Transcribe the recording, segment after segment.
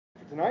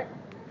tonight.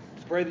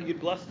 Just pray that you'd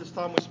bless this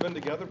time we spend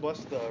together, bless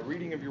the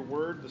reading of your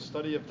word, the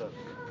study of the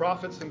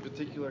prophets in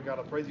particular. God,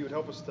 I pray that you would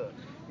help us to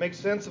make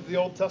sense of the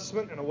Old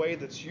Testament in a way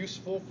that's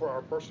useful for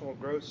our personal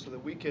growth so that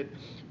we could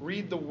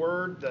read the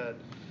word that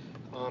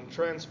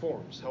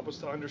transforms. Help us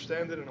to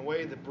understand it in a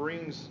way that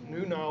brings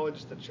new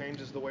knowledge that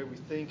changes the way we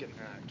think and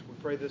act. We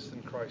pray this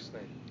in Christ's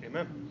name.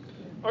 Amen.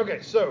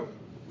 Okay, so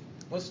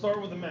let's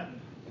start with the map.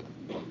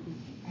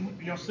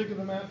 Y'all sick of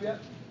the map yet?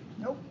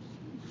 Nope.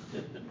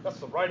 That's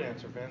the right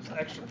answer, Vince.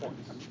 Extra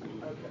points.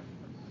 Okay.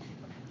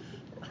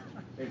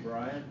 Hey,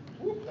 Brian.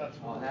 That's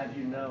I'll have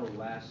you know,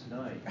 last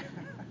night,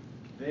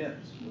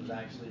 Vince was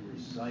actually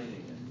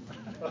reciting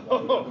it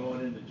while we were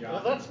going into John.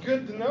 Well, that's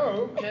good to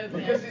know,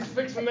 because he's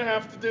fixing to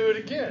have to do it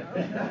again.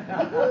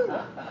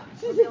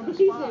 He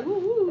said,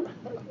 woo-woo.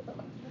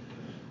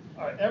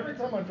 All right, every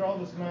time I draw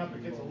this map,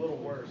 it gets a little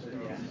worse.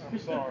 I'm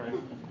sorry.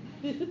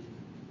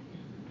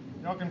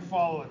 Y'all can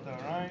follow it, though,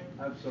 right?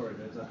 I'm sorry,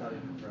 Vince. I thought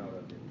he'd be proud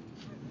of you.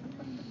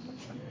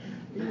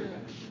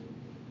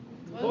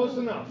 Close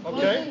enough,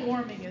 okay? Global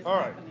warming is all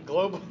right, happening.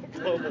 global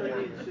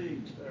warming.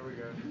 There we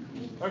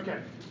go. Okay.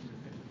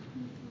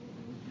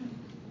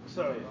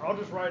 So I'll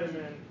just write them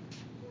in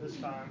this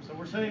time. So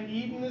we're saying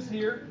Eden is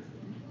here.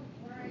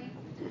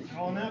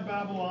 Calling that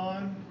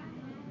Babylon.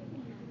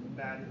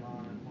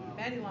 Wow.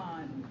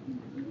 Babylon.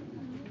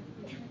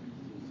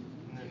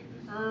 And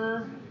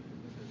then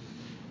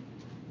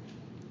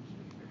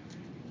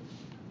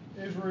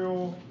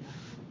Israel,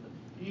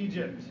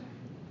 Egypt.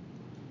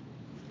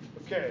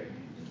 Okay.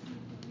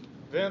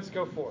 Vince,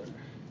 go for it.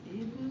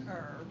 Eden,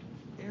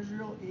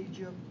 Israel,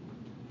 Egypt,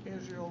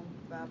 Israel,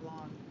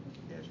 Babylon,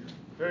 Israel.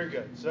 Very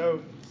good.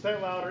 So say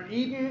it louder.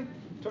 Eden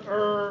to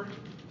to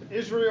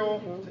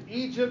Israel, to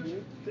Egypt,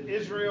 to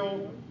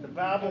Israel, to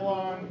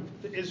Babylon,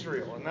 to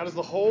Israel. And that is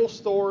the whole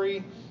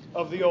story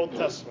of the Old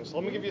Testament. So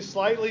let me give you a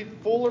slightly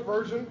fuller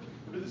version.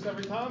 We do this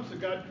every time. So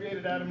God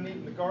created Adam and Eve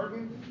in the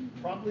garden.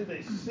 Promptly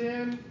they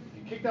sin.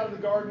 Kicked out of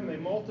the garden, they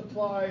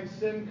multiply,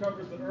 sin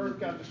covers the earth,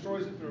 God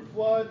destroys it through a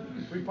flood,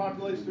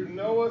 repopulates through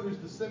Noah, whose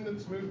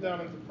descendants moved down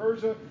into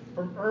Persia.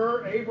 From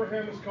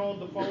Abraham is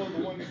called to follow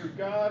the one true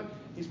God.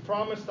 He's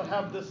promised to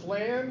have this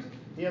land.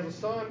 He has a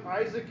son,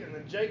 Isaac, and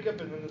then Jacob,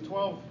 and then the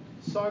 12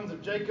 sons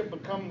of Jacob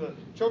become the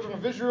children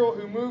of Israel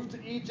who moved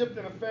to Egypt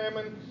in a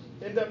famine,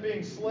 end up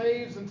being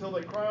slaves until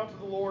they cry out to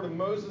the Lord, and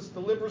Moses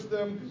delivers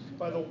them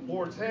by the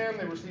Lord's hand.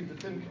 They receive the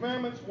 10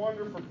 Commandments,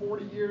 wander for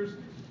 40 years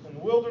in the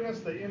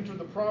wilderness. They enter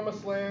the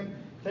promised land,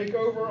 take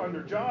over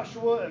under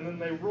Joshua, and then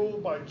they rule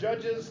by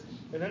judges.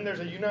 And then there's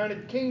a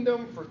united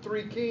kingdom for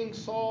 3 kings,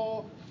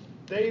 Saul,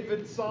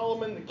 David,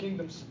 Solomon. The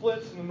kingdom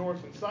splits in the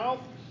north and south.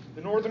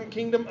 The northern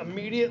kingdom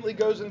immediately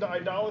goes into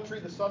idolatry.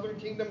 The southern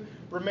kingdom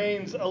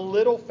remains a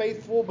little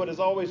faithful, but is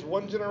always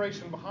one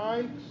generation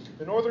behind.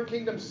 The northern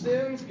kingdom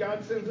sins.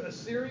 God sends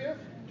Assyria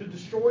to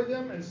destroy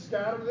them and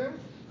scatter them.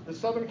 The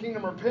southern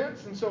kingdom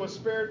repents and so is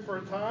spared for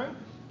a time.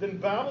 Then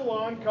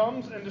Babylon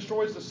comes and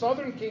destroys the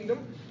southern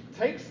kingdom,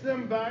 takes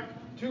them back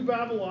to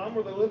Babylon,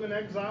 where they live in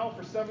exile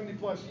for 70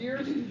 plus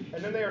years, and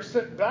then they are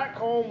sent back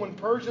home when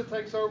Persia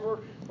takes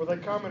over, where they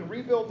come and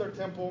rebuild their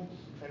temple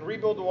and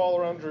rebuild the wall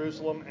around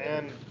Jerusalem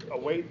and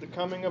await the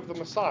coming of the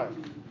Messiah.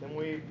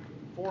 Then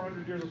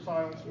 400 years of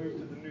silence, move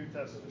to the New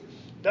Testament.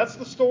 That's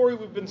the story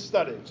we've been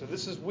studying. So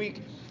this is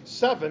week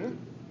 7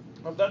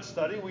 of that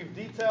study. We've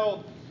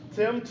detailed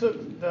Tim to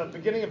the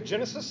beginning of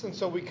Genesis, and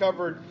so we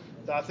covered,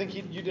 I think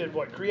you did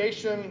what?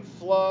 Creation,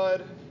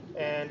 flood,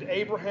 and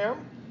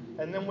Abraham.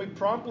 And then we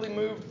promptly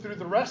moved through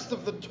the rest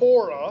of the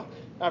Torah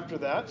after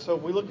that. So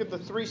if we look at the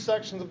 3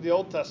 sections of the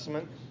Old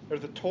Testament,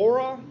 there's the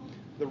Torah,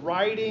 the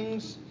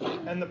writings,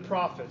 and the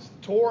prophets.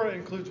 The Torah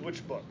includes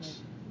which books?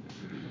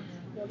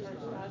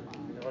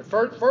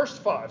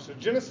 First 5. So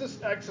Genesis,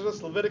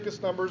 Exodus,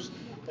 Leviticus, Numbers,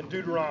 and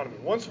Deuteronomy.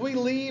 Once we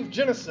leave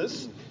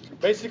Genesis,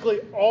 basically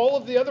all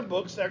of the other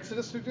books,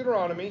 Exodus through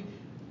Deuteronomy,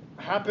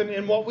 happen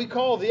in what we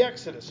call the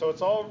Exodus. So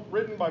it's all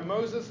written by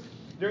Moses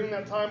during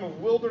that time of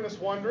wilderness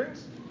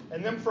wanderings.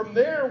 And then from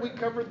there, we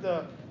covered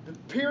the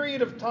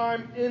period of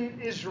time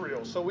in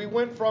Israel. So we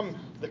went from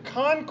the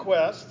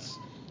conquests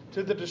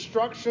to the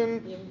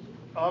destruction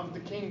of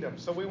the kingdom.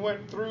 So we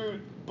went through,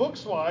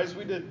 books-wise,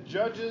 we did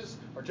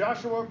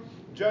Joshua,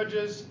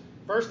 Judges,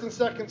 1st and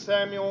 2nd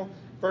Samuel,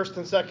 1st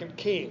and 2nd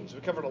Kings.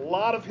 We covered a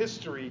lot of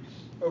history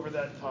over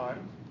that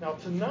time. Now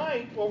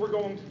tonight, what we're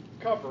going to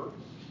cover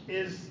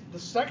is the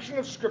section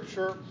of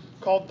Scripture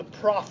called the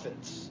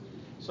prophets.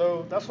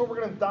 So that's what we're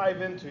going to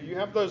dive into. You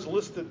have those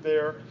listed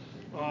there.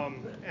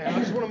 And I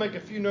just want to make a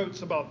few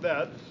notes about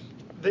that.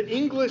 The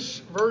English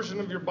version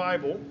of your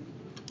Bible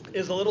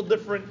is a little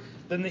different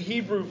than the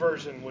Hebrew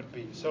version would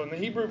be. So in the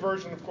Hebrew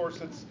version, of course,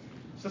 it's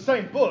the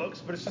same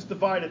books, but it's just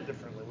divided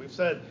differently. We've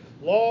said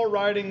law,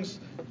 writings,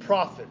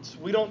 prophets.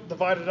 We don't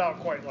divide it out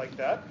quite like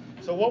that.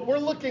 So what we're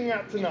looking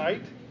at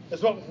tonight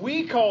is what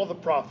we call the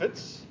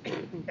prophets.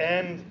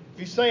 And if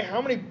you say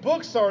how many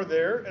books are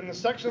there in the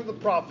section of the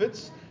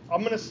prophets, I'm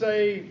going to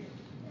say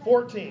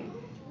 14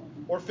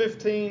 or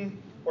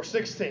 15 or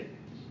 16.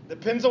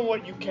 Depends on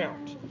what you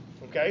count.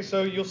 Okay,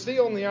 so you'll see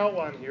on the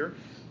outline here,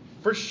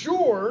 For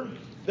sure,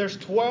 there's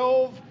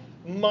 12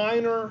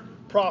 minor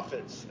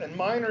prophets. And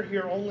minor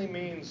here only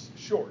means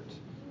short.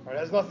 Right? It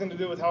has nothing to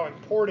do with how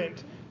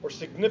important or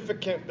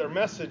significant their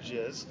message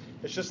is.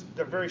 It's just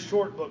they're very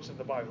short books of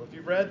the Bible. If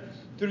you've read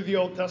through the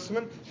Old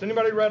Testament, has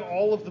anybody read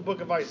all of the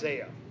book of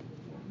Isaiah?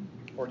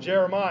 Or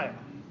Jeremiah?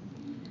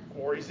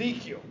 Or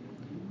Ezekiel?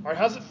 All right,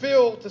 how's it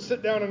feel to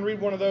sit down and read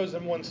one of those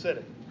in one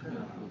sitting?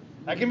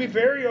 That can be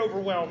very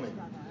overwhelming.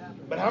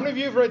 But how many of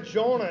you have read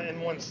Jonah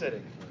in one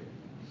sitting?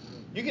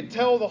 You could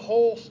tell the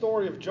whole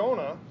story of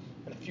Jonah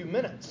in a few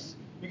minutes.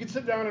 You could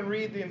sit down and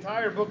read the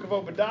entire book of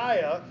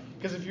Obadiah,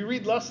 because if you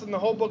read less than the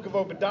whole book of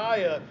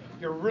Obadiah,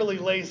 you're a really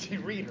lazy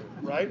reader,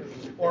 right?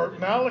 Or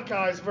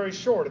Malachi is very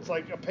short. It's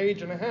like a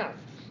page and a half.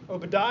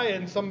 Obadiah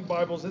in some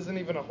Bibles isn't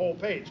even a whole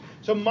page.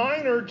 So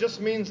minor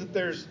just means that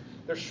they're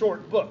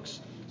short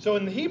books. So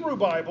in the Hebrew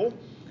Bible,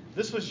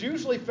 this was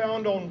usually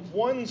found on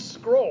one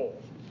scroll.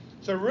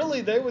 So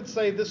really they would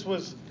say this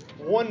was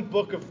one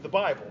book of the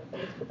Bible.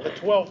 The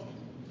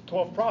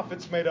 12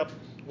 prophets made up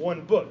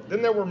one book.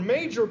 Then there were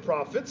major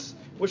prophets,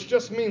 which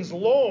just means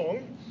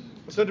long.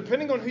 So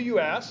depending on who you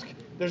ask,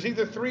 there's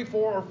either 3,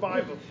 4, or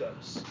 5 of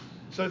those.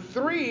 So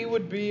 3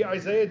 would be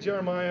Isaiah,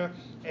 Jeremiah,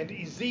 and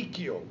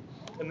Ezekiel.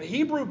 In the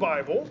Hebrew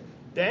Bible,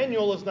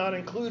 Daniel is not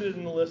included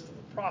in the list of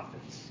the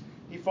prophets.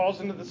 He falls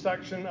into the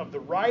section of the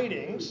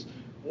writings,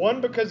 one,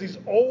 because he's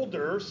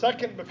older,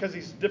 second, because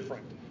he's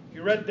different. If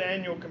you read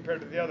Daniel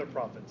compared to the other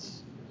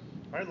prophets,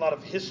 right? A lot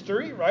of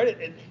history,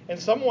 right? In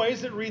some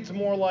ways, it reads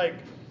more like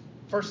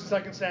 1st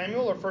and 2nd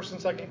Samuel or 1st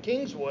and 2nd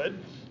Kings would.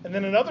 And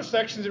then in other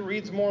sections, it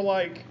reads more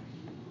like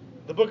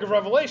the book of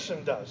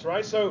Revelation does,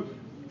 right? So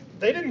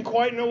they didn't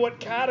quite know what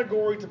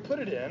category to put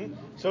it in,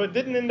 so it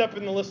didn't end up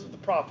in the list of the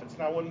prophets.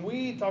 Now, when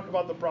we talk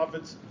about the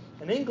prophets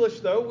in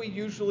English, though, we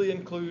usually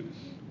include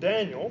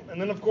Daniel. And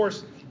then, of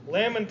course,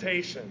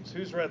 Lamentations.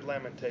 Who's read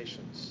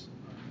Lamentations?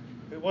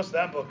 What's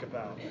that book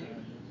about?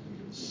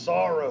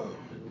 Sorrow,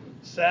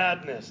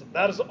 sadness.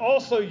 That is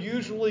also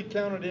usually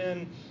counted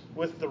in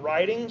with the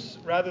writings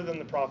rather than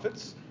the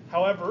prophets.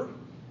 However,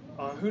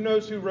 who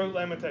knows who wrote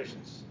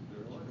Lamentations?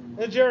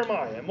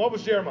 Jeremiah. And what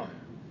was Jeremiah?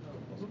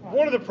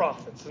 One of the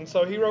prophets. And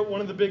so he wrote one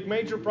of the big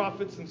major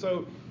prophets. And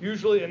so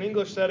usually in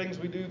English settings,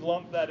 we do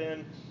lump that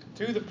in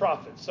to the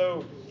prophets.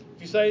 So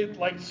if you say,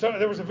 so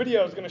there was a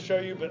video I was going to show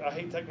you, but I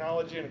hate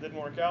technology and it didn't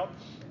work out.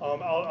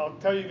 I'll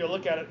tell you to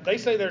look at it. They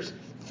say there's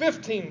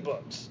 15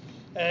 books.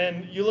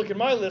 And you look at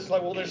my list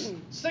like, well, there's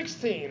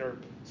 16 or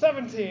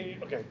 17.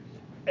 Okay.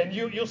 And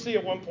you'll see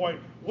at one point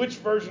which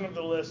version of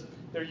the list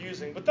they're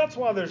using. But that's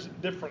why there's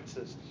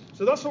differences.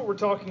 So that's what we're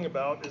talking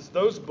about, is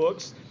those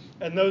books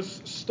and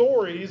those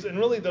stories and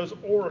really those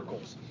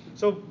oracles.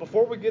 So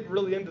before we get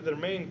really into their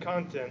main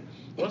content,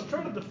 let's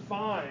try to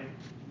define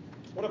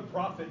what a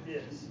prophet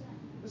is.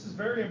 This is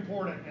very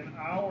important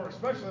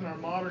especially in our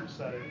modern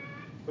setting,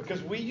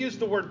 because we use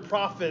the word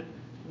prophet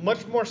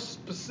much more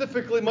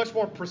specifically, much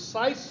more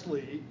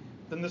precisely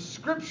than the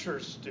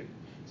scriptures do.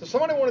 So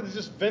somebody wanted to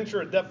just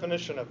venture a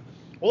definition of,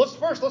 let's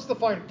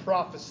define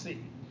prophecy.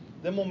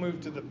 Then we'll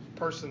move to the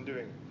person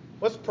doing it.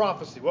 What's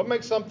prophecy? What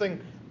makes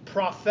something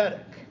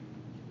prophetic?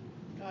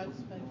 God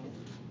spoke it.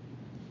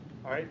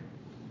 All right.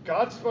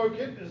 God spoke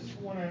it is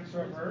one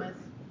answer I've heard.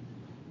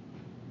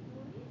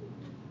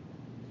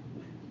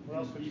 What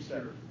else would you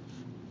say?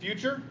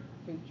 Future?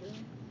 Future.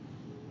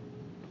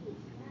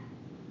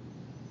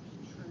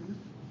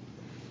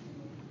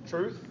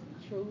 Truth?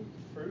 Truth.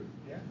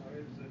 Yeah. I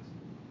mean,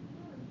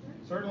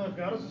 it's certainly, if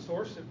God is a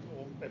source,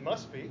 it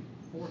must be.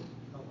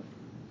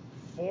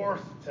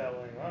 Forth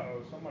telling.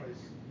 Uh-oh, somebody's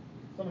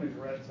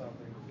read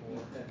something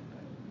before.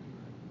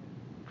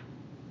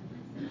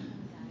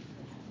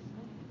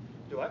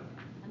 Do what?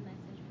 A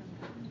message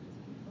from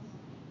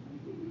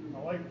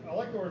God. I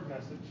like the word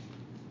message.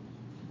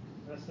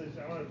 Message.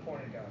 I want to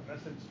point at God.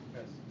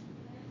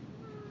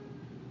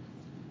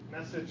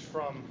 Message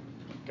from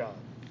God.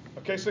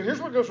 Okay, so here's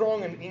what goes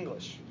wrong in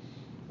English.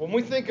 When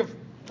we think of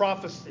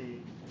prophecy,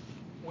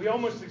 we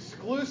almost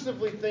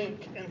exclusively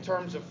think in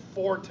terms of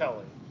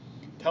foretelling,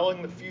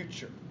 telling the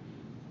future.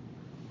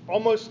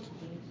 Almost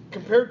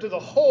compared to the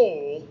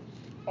whole,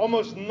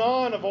 almost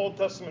none of Old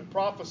Testament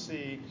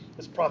prophecy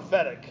is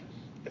prophetic,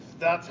 if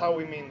that's how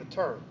we mean the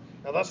term.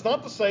 Now, that's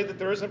not to say that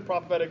there isn't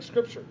prophetic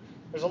scripture.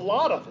 There's a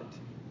lot of it.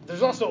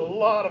 There's also a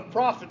lot of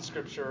prophet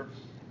scripture,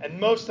 and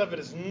most of it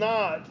is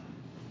not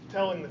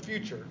telling the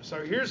future.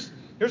 So here's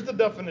the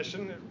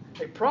definition.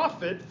 A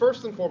prophet,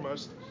 first and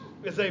foremost,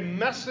 is a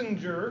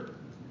messenger.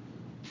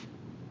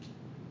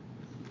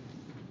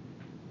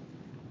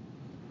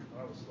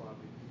 That was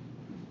sloppy.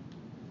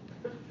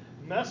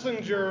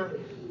 Messenger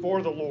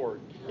for the Lord.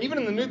 Even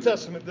in the New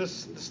Testament,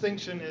 this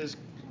distinction is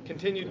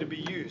continued to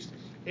be used.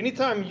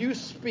 Anytime you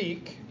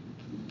speak,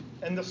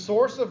 and the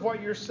source of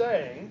what you're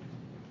saying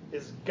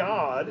is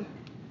God,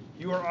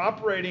 you are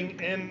operating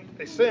in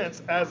a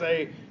sense as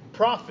a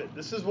prophet.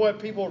 This is what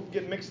people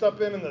get mixed up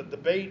in the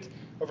debate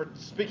over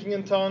speaking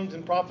in tongues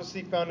and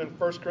prophecy found in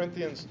 1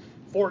 Corinthians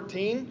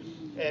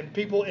 14. And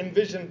people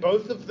envision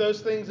both of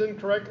those things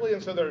incorrectly,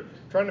 and so they're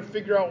trying to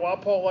figure out why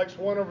Paul likes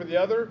one over the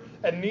other,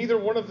 and neither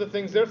one of the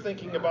things they're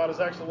thinking about is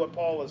actually what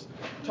Paul is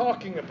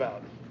talking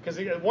about. Because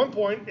at one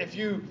point, if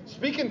you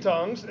speak in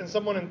tongues and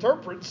someone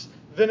interprets,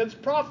 then it's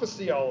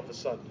prophecy all of a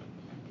sudden.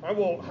 All right,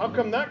 well, how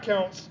come that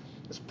counts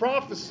as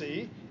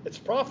prophecy? It's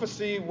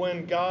prophecy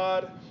when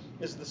God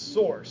is the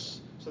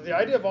source. So the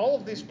idea of all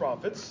of these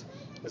prophets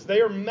is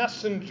they are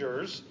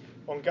messengers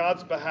on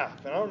God's behalf.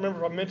 And I don't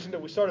remember if I mentioned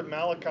it. We started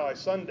Malachi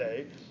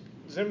Sunday.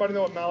 Does anybody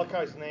know what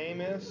Malachi's name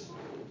is?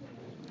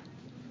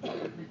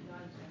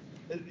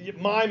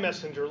 My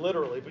messenger,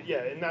 literally. But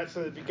yeah, and that's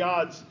so it'd be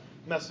God's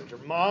messenger.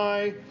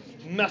 My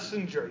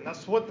messenger. And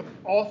that's what the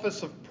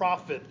office of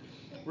prophet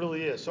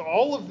really is. So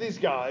all of these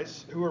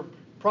guys who are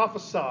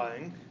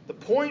prophesying, the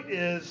point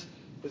is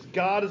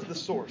God is the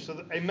source.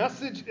 So a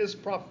message is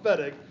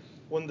prophetic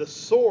when the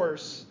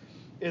source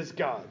is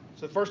God.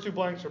 So the first two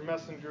blanks are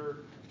messenger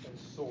and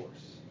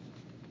source.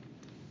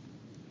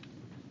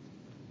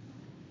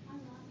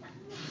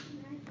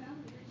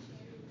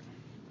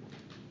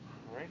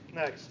 All right,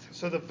 next.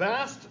 So the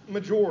vast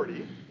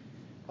majority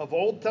of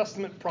Old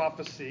Testament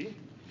prophecy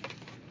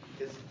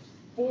is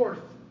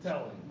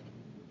forth-telling.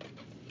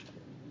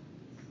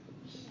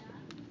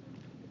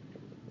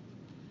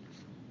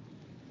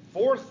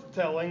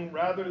 Forth-telling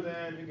rather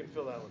than, you can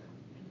fill that one in.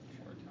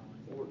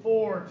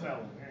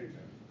 Foretelling. There you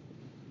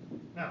go.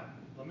 Now,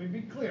 let me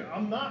be clear.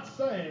 I'm not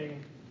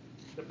saying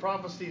that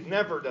prophecy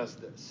never does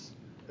this.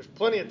 There's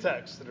plenty of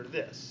texts that are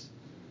this.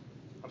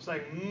 I'm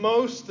saying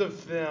most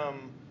of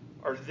them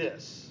are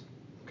this.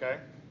 Okay?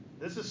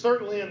 This is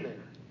certainly in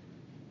there.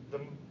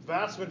 The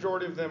vast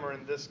majority of them are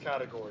in this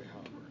category,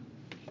 however.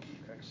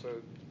 Okay, so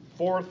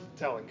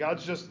forth-telling.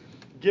 God's just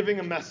giving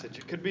a message.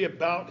 It could be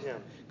about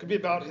him. It could be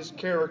about his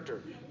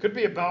character. It could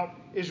be about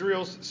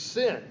Israel's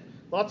sin.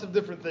 Lots of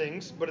different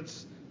things, but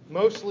it's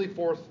mostly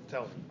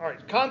forth-telling. All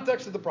right,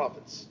 context of the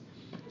prophets.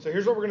 So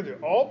here's what we're going to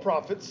do. All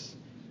prophets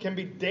can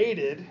be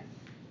dated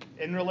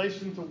in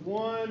relation to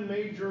one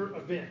major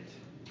event.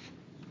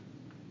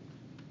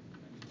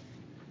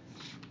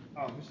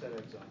 Oh, who said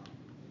exile?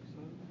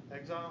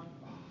 Exile?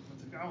 Oh,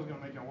 I was going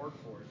to make y'all work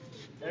for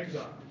it.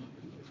 Exile.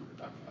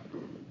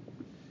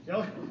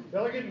 Y'all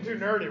are getting too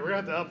nerdy. We're going to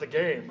have to up the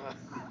game.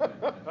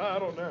 I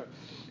don't know.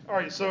 All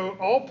right, so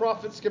all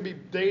prophets can be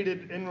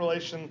dated in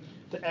relation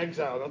to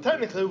exile. Now,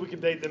 technically, we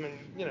could date them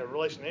in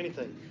relation to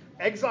anything.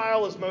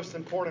 Exile is most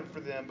important for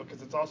them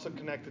because it's also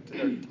connected to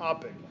their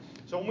topic.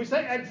 So when we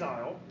say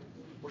exile,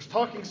 we're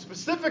talking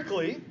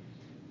specifically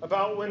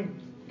about when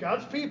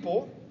God's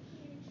people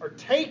are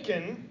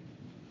taken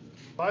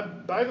by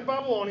the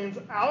Babylonians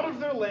out of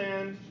their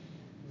land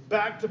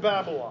back to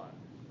Babylon.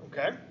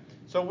 Okay?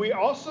 So we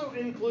also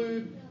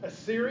include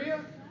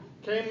Assyria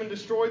came and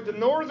destroyed the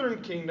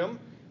northern kingdom.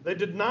 They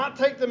did not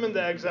take them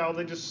into exile.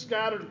 They just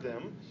scattered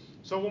them.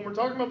 So when we're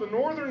talking about the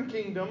northern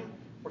kingdom,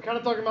 we're kind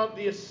of talking about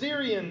the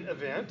Assyrian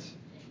event.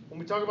 When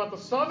we talk about the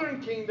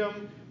southern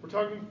kingdom, we're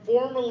talking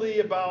formally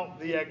about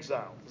the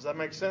exile. Does that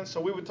make sense?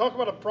 So we would talk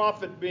about a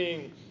prophet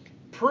being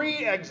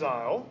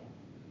pre-exile,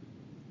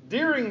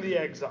 during the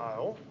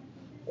exile,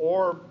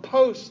 or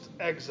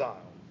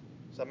post-exile.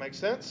 Does that make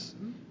sense?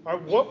 All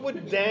right, what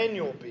would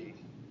Daniel be?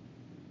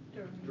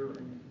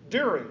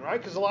 During, right?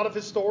 Because a lot of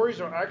his stories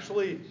are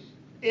actually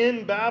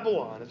in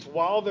Babylon. It's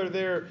while they're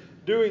there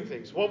doing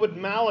things. What would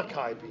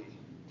Malachi be?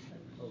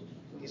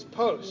 He's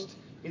post.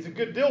 He's a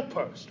good deal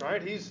post,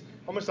 right? He's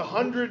almost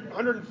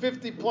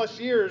 150 plus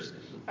years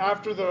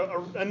after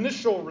the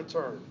initial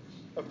return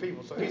of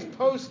people. So he's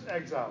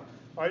post-exile.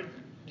 All right?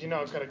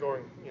 It's kind of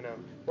going,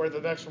 where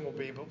the next one will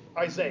be. But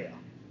Isaiah.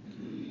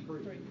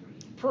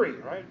 Pre,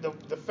 right?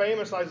 The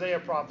famous Isaiah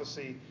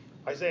prophecy,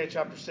 Isaiah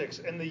chapter 6,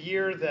 in the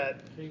year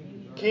that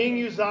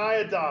King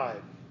Uzziah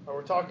died.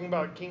 We're talking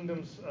about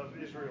kingdoms of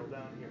Israel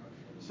down here.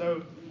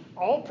 So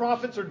all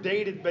prophets are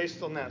dated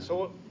based on that.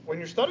 So when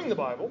you're studying the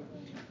Bible,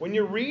 when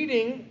you're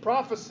reading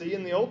prophecy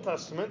in the Old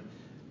Testament,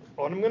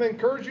 what I'm going to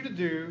encourage you to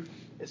do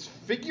is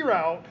figure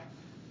out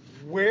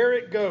where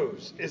it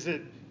goes. Is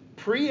it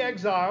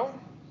pre-exile?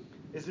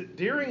 Is it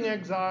during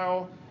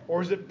exile?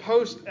 Or is it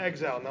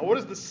post-exile? Now, what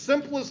is the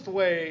simplest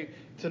way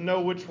to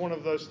know which one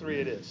of those three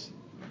it is?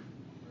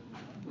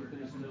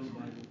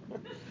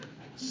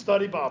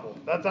 Study Bible.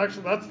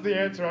 That's the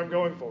answer I'm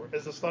going for,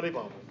 is the study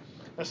Bible.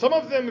 Now, some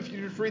of them, if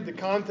you just read the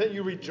content,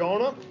 you read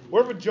Jonah,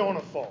 where would Jonah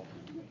fall?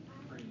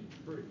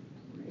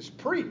 It's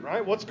pre,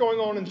 right? What's going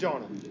on in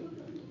Jonah?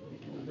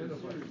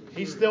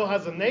 He still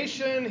has a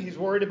nation. He's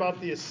worried about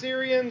the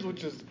Assyrians,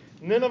 which is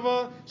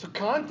Nineveh. So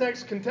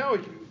context can tell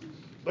you.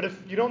 But if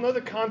you don't know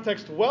the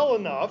context well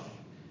enough,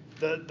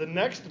 the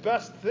next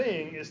best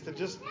thing is to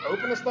just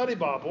open a study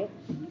Bible.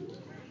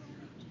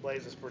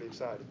 Blaze is pretty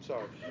excited.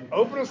 Sorry.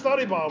 Open a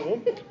study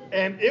Bible,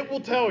 and it will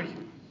tell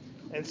you.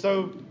 And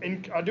so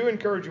I do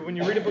encourage you, when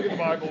you read a book of the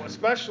Bible,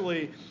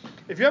 especially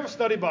if you have a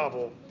study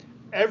Bible,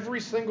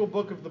 every single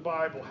book of the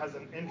Bible has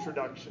an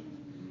introduction.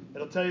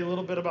 It'll tell you a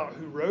little bit about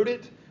who wrote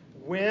it,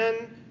 when,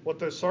 what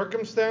the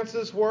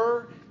circumstances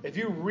were. If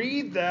you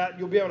read that,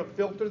 you'll be able to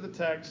filter the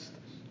text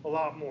a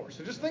lot more.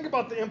 So just think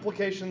about the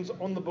implications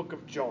on the book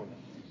of Jonah.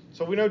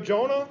 So we know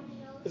Jonah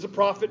is a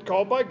prophet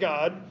called by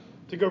God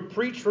to go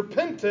preach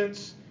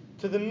repentance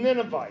to the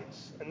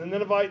Ninevites. And the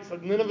Ninevites,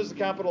 Nineveh is the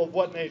capital of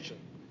what nation?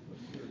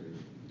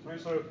 All right,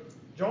 so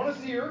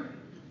Jonah's here.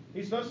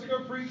 He's supposed to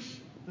go preach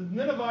to the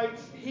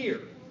Ninevites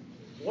here.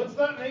 What's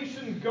that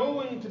nation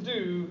going to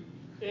do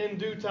in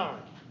due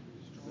time?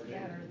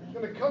 It's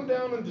going to come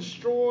down and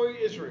destroy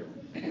Israel.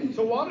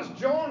 So why does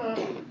Jonah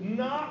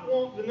not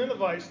want the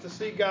Ninevites to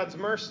see God's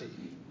mercy?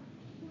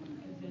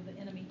 Because they're the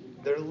enemy.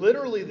 They're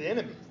literally the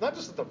enemy. It's not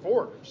just that they're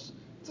foreigners.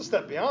 It's a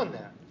step beyond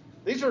that.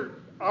 These are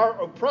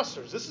our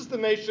oppressors. This is the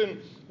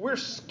nation we're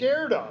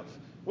scared of.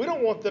 We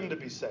don't want them to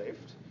be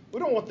saved. We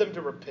don't want them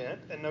to repent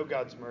and know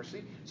God's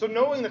mercy. So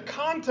knowing the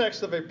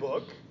context of a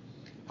book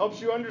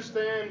helps you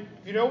understand.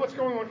 If you know what's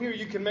going on here,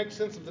 you can make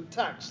sense of the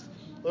text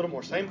a little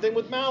more. Same thing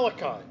with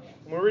Malachi.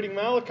 When we're reading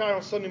Malachi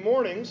on Sunday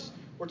mornings,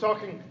 we're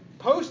talking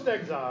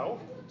post-exile.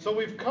 So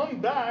we've come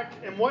back,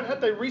 and what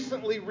had they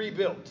recently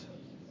rebuilt?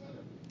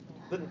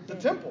 The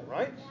temple,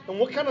 right? And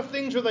what kind of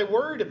things are they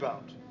worried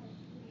about?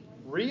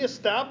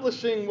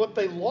 Reestablishing what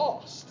they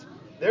lost.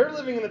 They're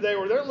living in a day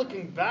where they're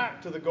looking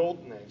back to the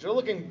golden age. They're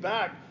looking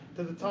back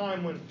to the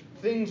time when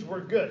things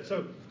were good.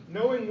 So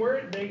knowing where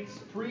it dates,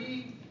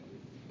 pre,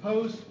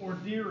 post, or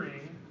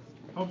during,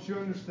 helps you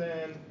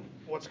understand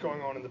what's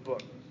going on in the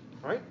book.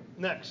 All right?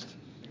 Next.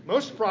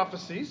 Most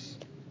prophecies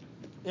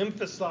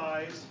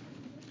emphasize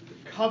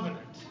the covenant.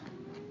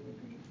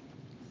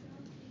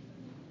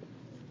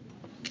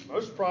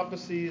 Most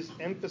prophecies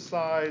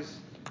emphasize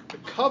the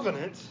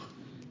covenant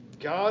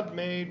God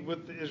made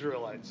with the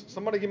Israelites.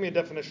 Somebody give me a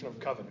definition of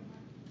covenant.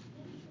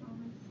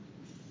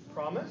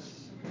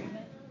 Promise?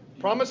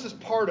 Promise is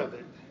part of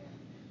it.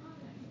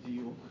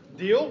 Deal.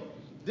 Deal?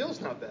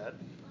 Deal's not bad.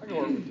 I can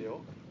work with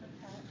deal.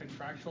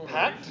 Contractual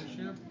Pact?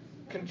 relationship.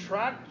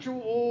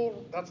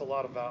 Contractual, that's a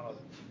lot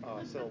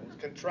of syllables.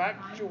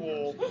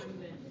 Contractual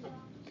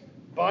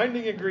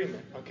binding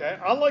agreement. Okay,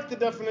 I like the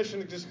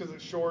definition just because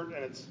it's short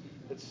and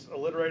it's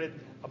alliterated.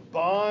 A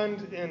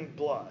bond in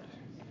blood,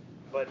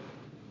 but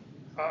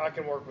I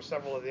can work with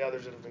several of the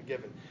others that have been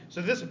given.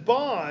 So this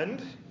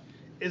bond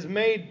is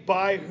made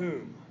by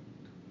whom?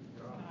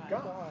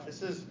 God.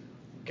 This is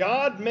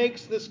God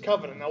makes this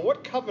covenant. Now,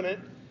 what covenant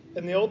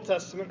in the Old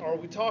Testament are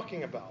we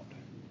talking about?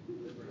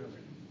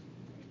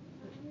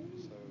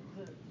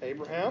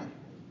 Abraham.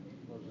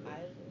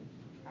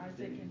 Isaac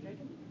and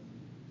Jacob.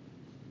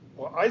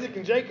 Well, Isaac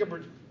and Jacob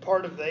are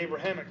part of the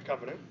Abrahamic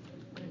covenant.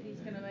 And he's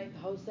going to make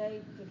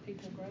Jose the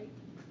people great.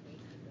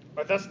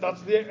 But that's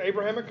the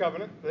Abrahamic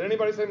covenant. Did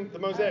anybody say the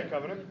Mosaic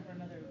covenant?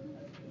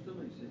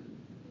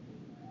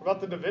 What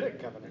about the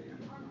Davidic covenant?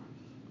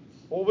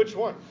 Well, which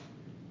one?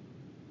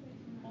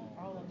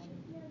 All of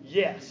them.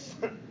 Yes.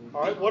 All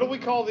right. What do we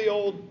call the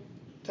Old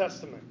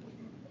Testament?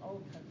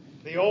 Old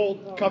Covenant. The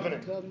Old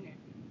Covenant.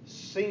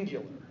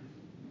 Singular.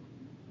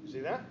 See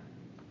that?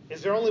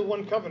 Is there only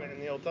one covenant in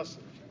the Old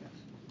Testament?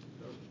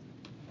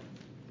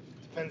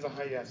 Depends on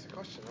how you ask the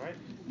question, right?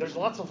 There's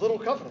lots of little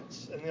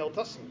covenants in the Old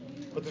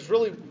Testament, but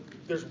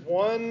there's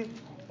one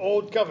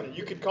old covenant.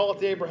 You could call it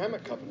the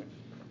Abrahamic covenant.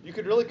 You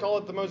could really call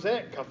it the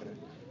Mosaic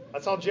covenant.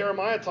 That's how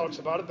Jeremiah talks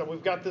about it, that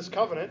we've got this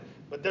covenant,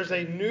 but there's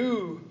a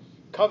new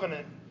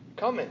covenant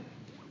coming.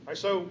 Right,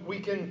 so we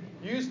can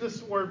use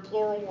this word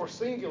plural or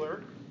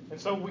singular,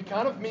 and so we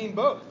kind of mean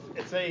both.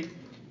 It's a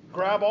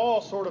grab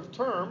all sort of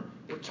term.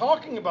 We're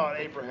talking about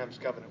Abraham's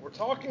covenant. We're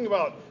talking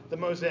about the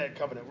Mosaic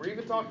covenant. We're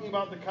even talking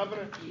about the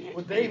covenant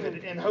with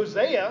David. In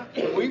Hosea,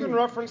 we even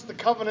reference the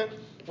covenant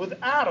with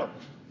Adam,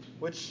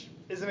 which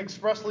isn't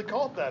expressly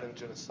called that in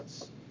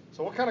Genesis.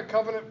 So what kind of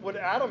covenant would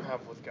Adam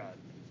have with God?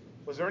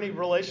 Was there any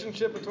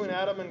relationship between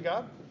Adam and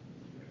God?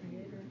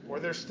 Were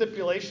there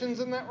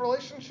stipulations in that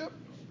relationship?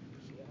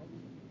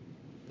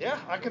 Yeah,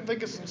 I can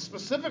think of some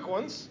specific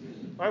ones.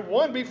 All right,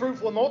 1, be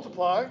fruitful and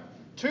multiply.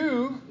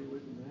 2,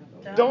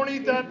 don't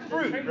eat that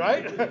fruit,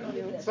 right?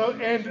 So,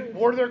 and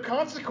were there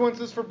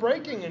consequences for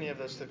breaking any of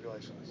those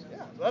stipulations?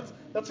 Yeah,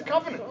 that's a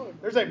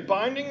covenant. There's a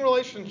binding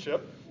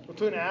relationship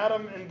between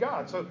Adam and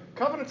God. So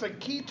covenant's a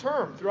key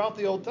term throughout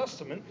the Old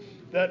Testament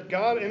that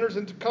God enters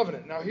into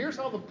covenant. Now here's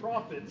how the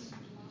prophets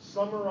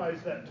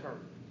summarize that term.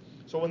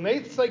 So when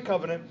they say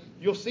covenant,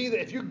 you'll see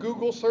that if you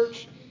Google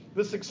search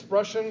this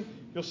expression,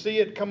 you'll see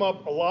it come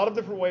up a lot of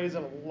different ways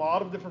in a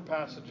lot of different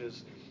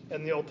passages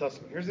in the Old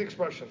Testament. Here's the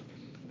expression.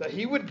 That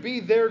he would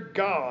be their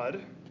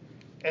God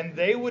and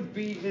they would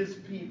be his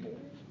people.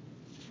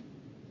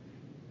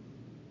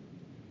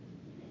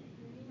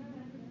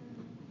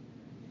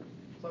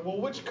 It's like, well,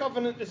 which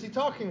covenant is he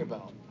talking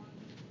about?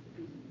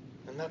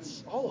 And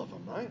that's all of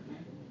them, right?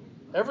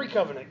 Every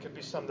covenant could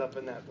be summed up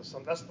in that.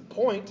 That's the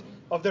point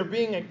of there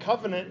being a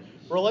covenant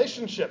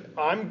relationship.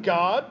 I'm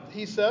God,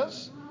 he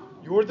says.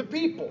 You're the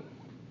people.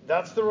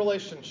 That's the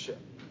relationship.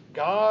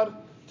 God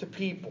to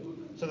people.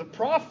 So the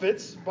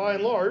prophets, by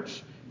and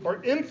large,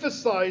 are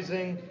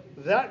emphasizing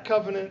that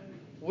covenant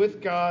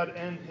with God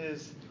and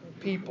his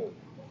people.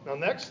 Now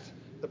next,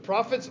 the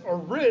prophets are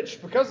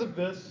rich because of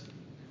this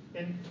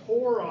in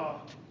Torah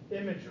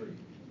imagery.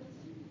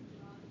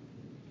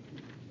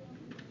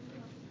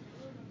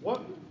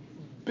 What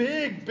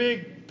big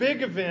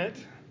event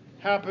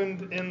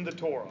happened in the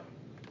Torah?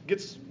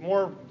 Gets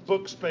more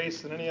book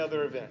space than any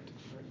other event.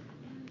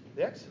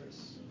 The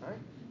Exodus, right?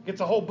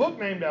 Gets a whole book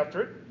named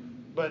after it,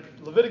 but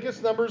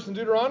Leviticus, Numbers, and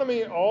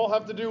Deuteronomy all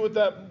have to do with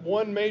that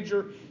one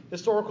major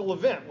historical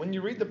event. When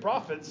you read the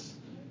prophets,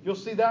 you'll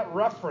see that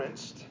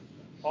referenced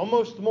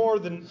almost more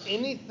than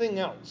anything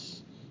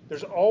else.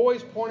 There's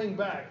always pointing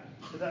back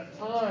to that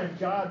time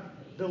God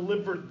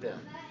delivered them.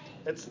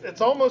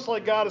 It's almost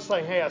like God is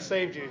saying, hey, I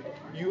saved you.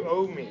 You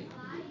owe me.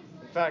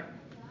 In fact,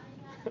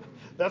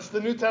 that's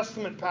the New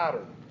Testament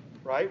pattern,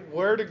 right?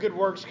 Where do good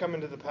works come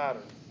into the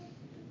pattern?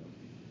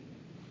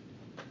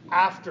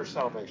 After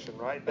salvation,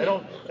 right? They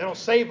don't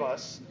save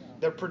us.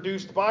 They're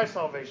produced by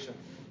salvation.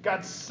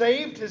 God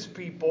saved his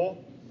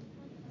people,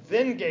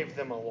 then gave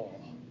them a law,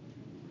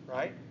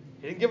 right?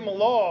 He didn't give them a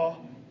law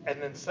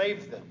and then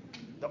saved them.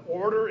 The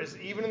order is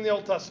even in the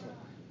Old Testament.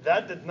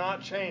 That did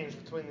not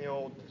change between the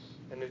Old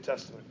and New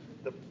Testament.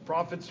 The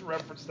prophets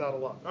reference that a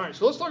lot. All right,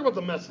 so let's talk about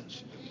the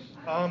message.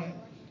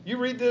 You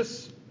read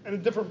this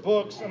in different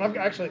books, and I've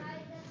actually,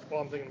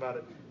 while I'm thinking about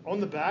it, on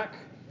the back,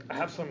 I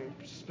have some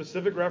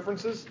specific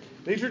references.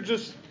 These are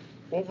just,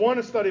 well, one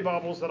is study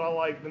Bibles that I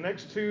like. The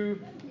next two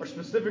are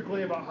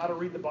specifically about how to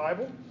read the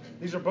Bible.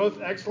 These are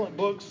both excellent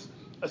books,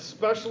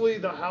 especially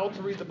the How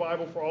to Read the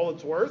Bible for All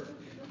It's Worth,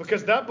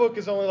 because that book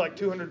is only like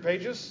 200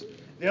 pages.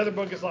 The other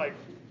book is like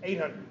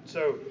 800.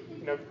 So,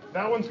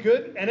 that one's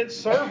good, and it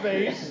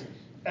surveys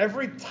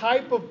every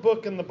type of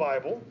book in the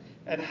Bible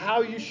and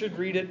how you should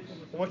read it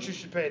and what you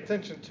should pay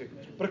attention to.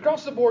 But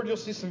across the board, you'll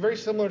see some very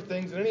similar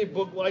things in any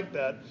book like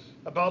that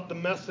about the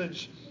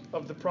message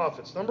of the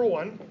prophets. Number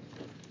one,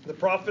 the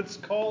prophets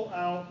call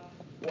out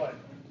what?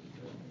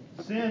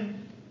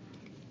 Sin.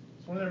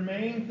 It's one of their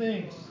main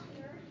things.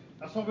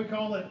 That's what we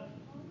call it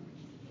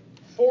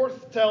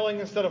forthtelling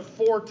instead of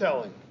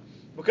foretelling.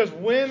 Because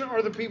when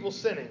are the people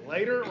sinning?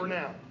 Later or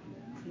now?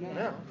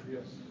 Now.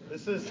 Yes.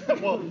 This is,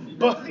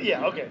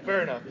 okay,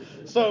 fair enough.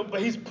 So,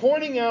 but he's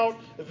pointing out,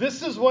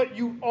 this is what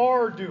you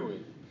are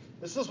doing.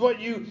 This is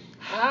what you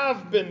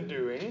have been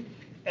doing.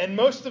 And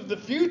most of the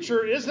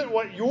future isn't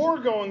what you're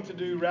going to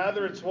do.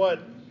 Rather, it's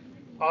what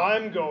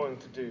I'm going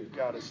to do,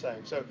 God is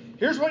saying. So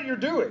here's what you're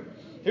doing.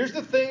 Here's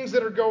the things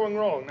that are going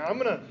wrong. Now, I'm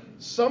going to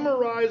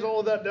summarize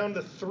all of that down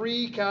to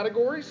 3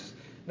 categories.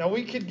 Now,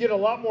 we could get a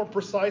lot more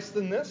precise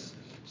than this.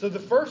 So the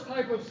first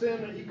type of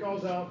sin that he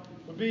calls out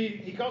would be,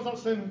 he calls out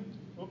sin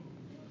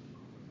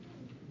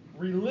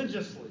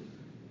religiously.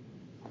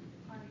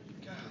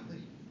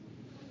 Golly.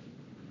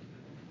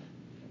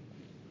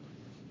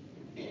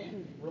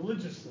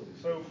 Religiously.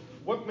 So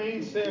what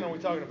main sin are we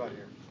talking about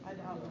here?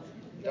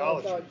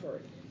 Idolatry.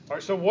 All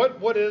right, so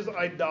what is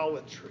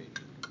idolatry?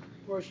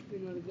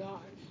 Worshipping other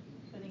gods.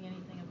 Putting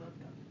anything above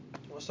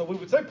God. Well, so we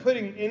would say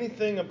putting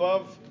anything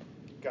above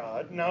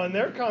God. Now, in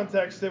their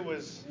context, it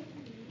was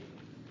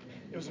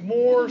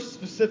more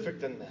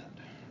specific than that,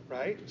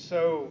 right?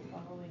 So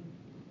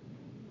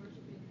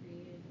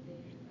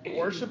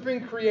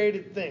worshiping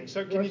created things.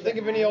 So can you think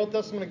of any Old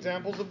Testament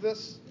examples of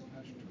this?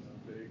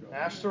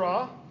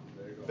 Ashtoreth,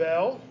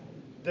 Bel,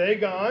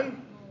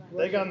 Dagon.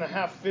 Dagon, the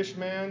half fish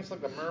man. It's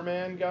like the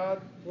merman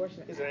god.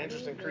 He's an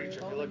interesting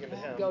creature if you look into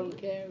him. Golden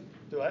calf.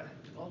 Do what?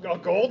 A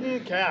golden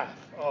calf.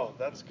 Oh,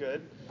 that's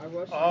good.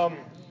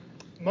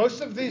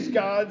 Most of these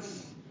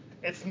gods,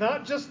 it's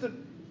not just that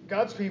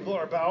God's people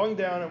are bowing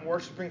down and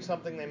worshiping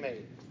something they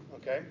made.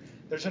 Okay?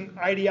 There's an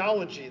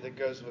ideology that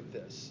goes with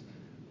this.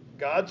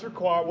 Gods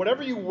require,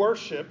 whatever you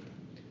worship,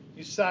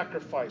 you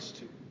sacrifice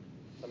to.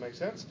 That makes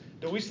sense?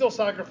 Do we still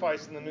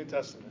sacrifice in the New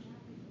Testament?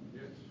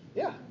 Yes.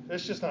 Yeah.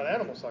 It's just not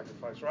animal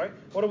sacrifice, right?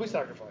 What do we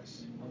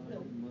sacrifice?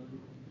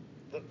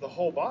 The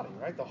whole body,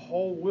 right? The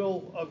whole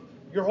will of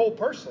your whole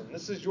person.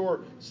 This is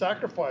your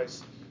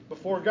sacrifice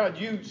before God.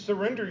 You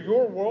surrender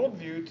your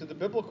worldview to the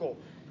biblical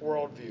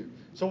worldview.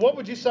 So what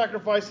would you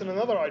sacrifice in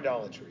another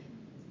idolatry?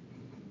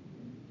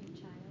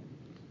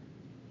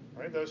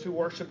 Right? Those who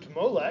worshipped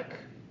Molech,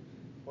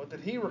 what did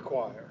he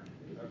require?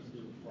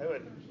 They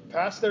would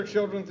pass their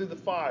children through the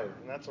fire.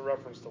 And that's a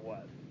reference to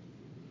what?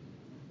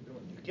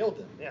 You killed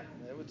them, yeah.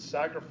 They would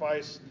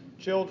sacrifice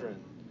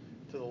children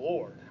to the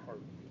Lord or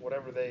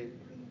whatever they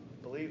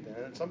believed in.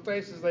 And in some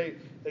cases they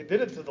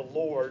did it to the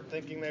Lord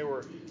thinking they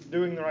were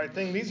doing the right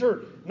thing. These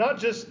are not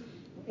just,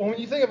 when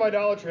you think of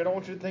idolatry, I don't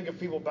want you to think of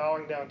people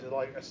bowing down to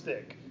like a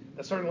stick.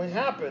 That certainly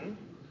happened,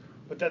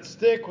 but that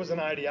stick was an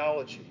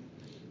ideology.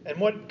 And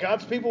what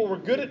God's people were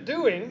good at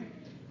doing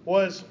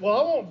was, well,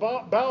 I won't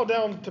bow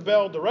down to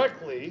Bel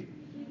directly.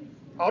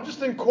 I'll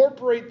just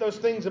incorporate those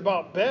things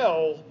about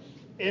Bel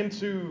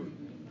into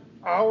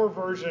our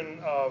version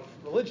of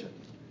religion.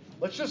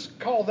 Let's just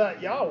call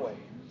that Yahweh.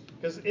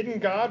 Because isn't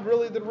God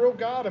really the real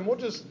God? And we'll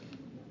just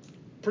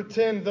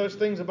pretend those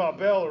things about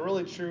Bel are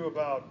really true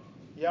about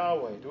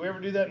Yahweh. Do we ever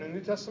do that in the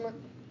New Testament?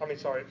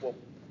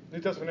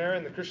 New Testament era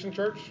in the Christian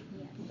church?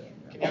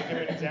 Can you give me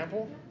an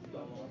example?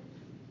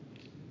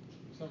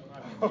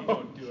 You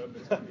don't do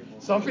it, but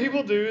some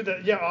people do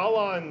that. Yeah,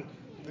 Allah and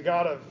the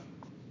God of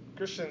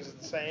Christians is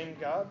the same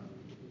God.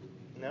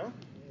 No?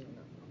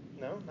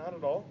 No, not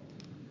at all.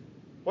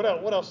 What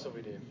else do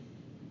we do?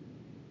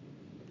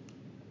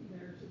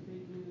 There's a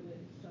big move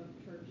in some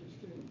churches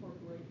to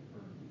incorporate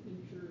earth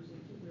features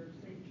into their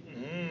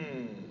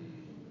sanctuary.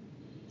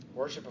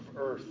 Worship of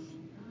earth.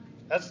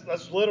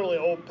 That's literally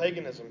old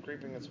paganism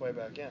creeping its way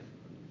back in.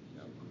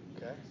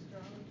 Okay.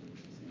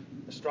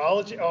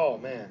 Astrology. Oh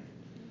man,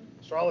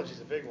 astrology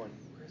is a big one.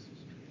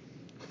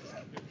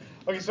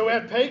 Okay, so we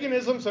had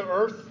paganism, so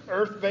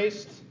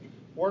earth-based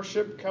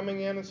worship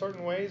coming in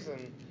certain ways,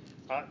 and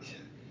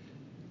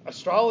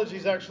astrology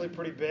is actually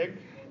pretty big.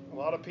 A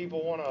lot of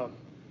people want to,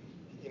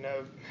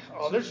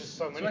 there's just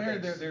so many. So I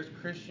heard things. there's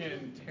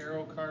Christian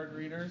tarot card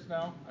readers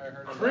now. I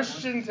heard of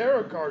Christian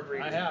tarot card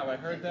reading. I have. I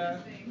heard that.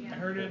 I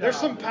heard it. There's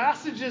some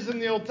passages in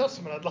the Old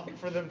Testament I'd like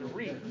for them to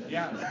read.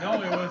 Yeah.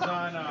 No, it was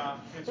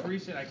on. It's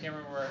recent. I can't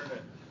remember where I heard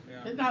it.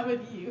 Yeah. Not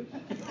with you.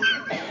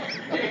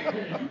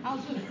 I'll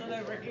just sit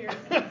over here.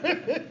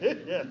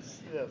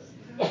 Yes.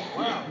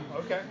 Wow.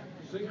 Okay.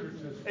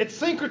 It's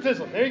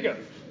syncretism. There you go.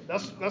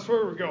 That's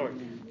where we're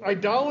going.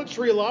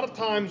 Idolatry a lot of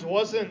times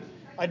wasn't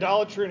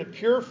idolatry in a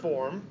pure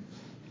form.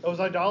 It was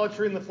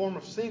idolatry in the form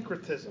of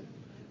syncretism.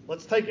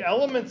 Let's take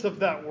elements of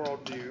that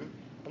worldview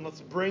and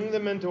let's bring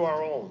them into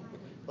our own.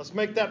 Let's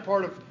make that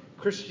part of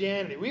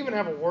Christianity. We even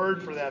have a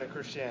word for that in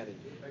Christianity.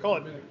 Call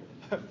it.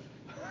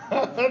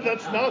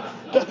 That's not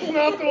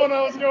the one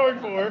I was going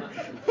for.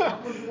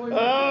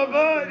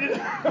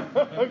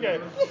 Okay.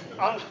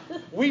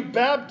 We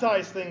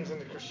baptize things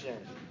into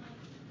Christianity.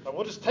 But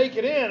we'll just take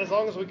it in as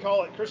long as we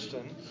call it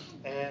Christian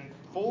and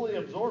fully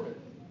absorb it.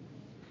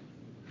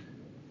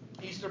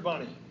 Easter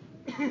Bunny.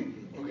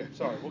 Okay,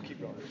 sorry, we'll keep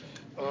going.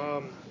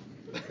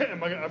 I'm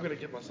going to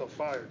get myself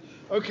fired.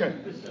 Okay,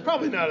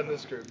 probably not in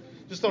this group.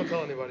 Just don't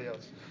tell anybody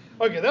else.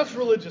 Okay, that's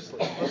religiously.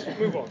 Let's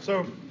move on.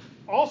 So,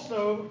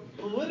 also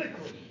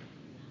politically.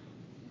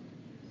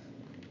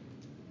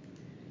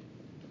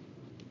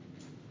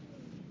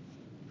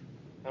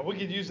 Now, we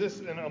could use this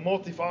in a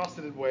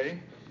multifaceted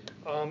way.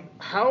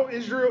 How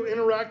Israel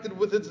interacted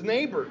with its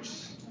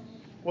neighbors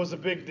was a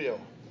big deal.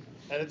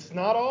 And it's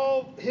not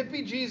all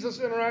hippie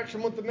Jesus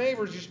interaction with the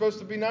neighbors. You're supposed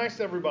to be nice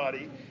to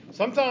everybody.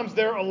 Sometimes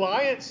their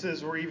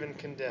alliances were even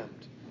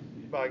condemned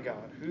by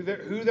God. Who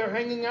they're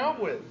hanging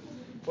out with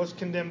was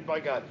condemned by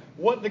God.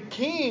 What the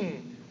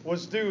king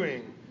was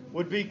doing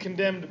would be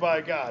condemned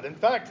by God. In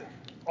fact,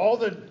 all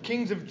the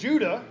kings of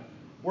Judah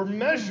were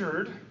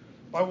measured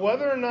by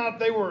whether or not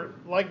they were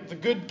like the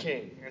good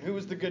king. And who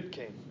was the good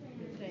king?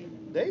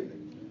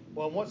 David.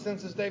 Well, in what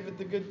sense is David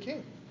the good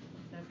king?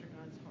 After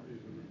God's heart.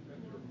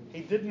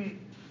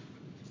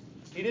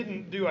 He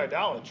didn't do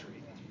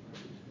idolatry.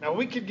 Now,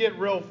 we could get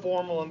real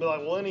formal and be like,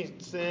 well, any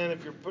sin,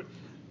 if you're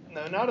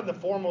no, not in the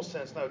formal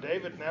sense. No,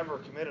 David never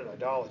committed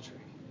idolatry.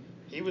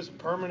 He was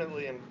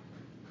permanently and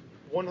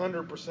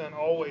 100%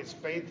 always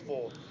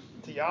faithful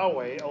to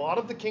Yahweh. A lot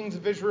of the kings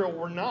of Israel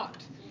were not.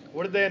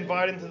 What did they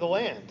invite into the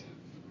land?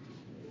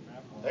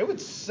 They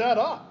would set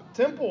up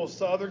temples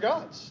to other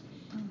gods.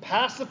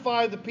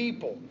 Pacify the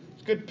people.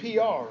 It's good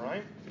PR,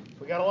 right?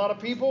 We got a lot of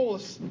people.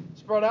 Let's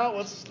spread out.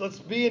 Let's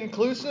be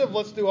inclusive.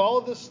 Let's do all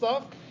of this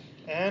stuff.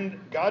 And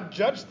God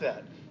judged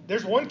that.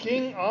 There's one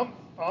king,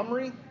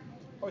 Omri. I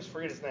always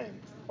forget his name.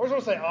 I always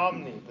want to say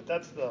Omni, but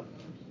that's the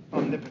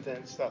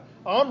omnipotent stuff.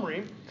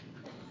 Omri,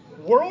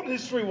 world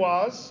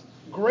history-wise,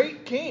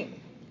 great king.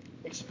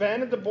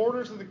 Expanded the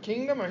borders of the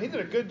kingdom, and he did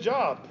a good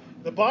job.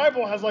 The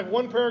Bible has like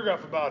one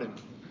paragraph about him.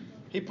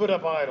 He put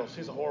up idols.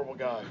 He's a horrible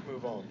guy.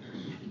 Move on.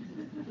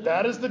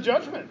 That is the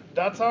judgment.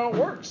 That's how it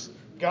works.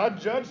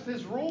 God judged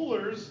his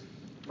rulers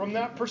from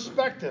that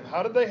perspective.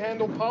 How did they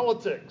handle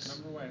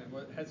politics? Remember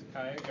when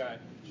Hezekiah got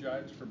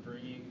judged for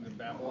bringing the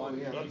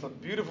Babylon king? That's a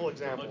beautiful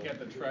example. Look at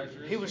the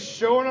treasures. He was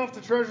showing off the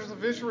treasures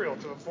of Israel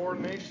to a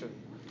foreign nation.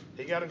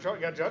 He got in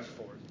trouble, got judged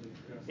for it.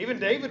 Even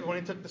David, when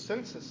he took the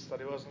census that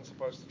he wasn't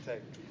supposed to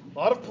take. A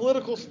lot of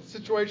political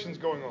situations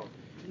going on.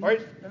 All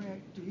right. I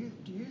mean, do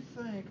you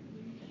think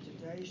in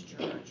today's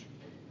church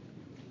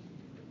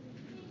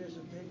there's a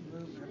big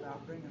movement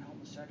about bringing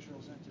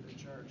homosexuals into the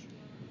church,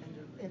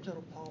 into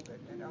the pulpit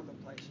and other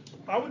places?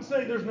 I would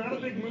say there's not a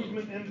big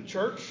movement in the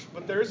church,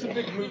 but there is a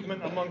big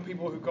movement among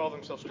people who call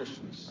themselves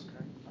Christians.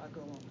 Okay, I'll go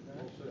along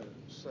with that.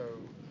 So,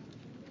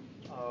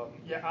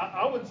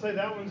 I would say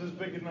that one's as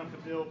big enough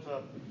a deal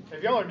to.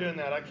 If y'all are doing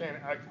that, I can't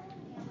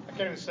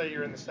even say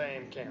you're in the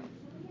same camp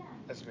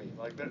as me.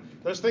 Like that,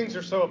 those things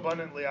are so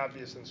abundantly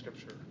obvious in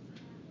Scripture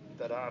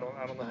that I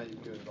don't know how you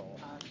can do it at all.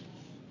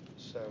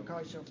 So. Call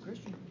yourself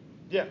Christian.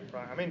 Yeah,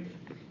 right. I mean,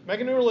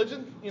 make a new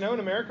religion. In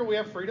America we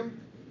have freedom.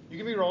 You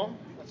can be wrong.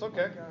 That's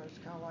okay. It's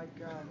kind of like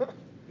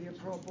being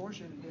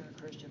pro-abortion and being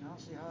a Christian. I don't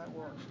see how that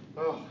works.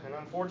 Oh, and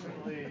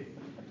unfortunately,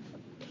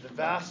 the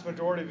vast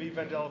majority of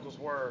evangelicals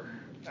were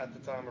at the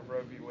time of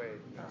Roe v. Wade.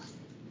 That's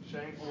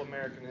shameful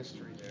American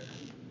history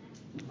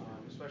there,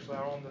 especially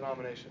our own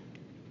denomination.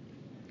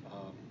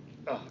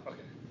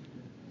 Okay.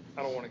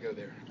 I don't want to go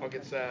there. I'll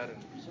get sad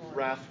and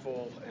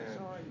wrathful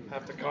and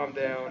have to calm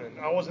down. And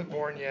I wasn't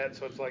born yet,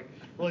 so it's like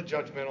really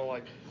judgmental.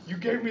 Like, you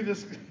gave me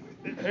this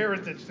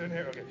heritage to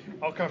inherit. Okay,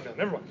 I'll calm down.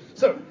 Never mind.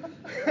 So,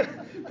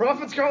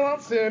 prophets call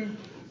out sin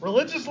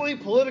religiously,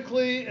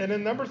 politically, and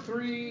then number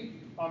 3,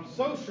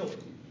 socially.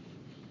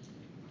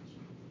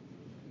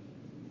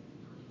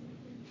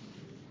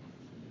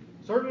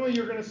 Certainly,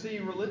 you're going to see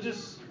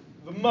religious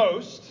the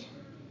most.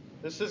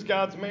 This is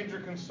God's major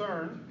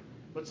concern.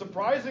 But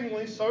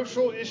surprisingly,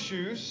 social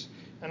issues,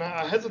 and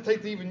I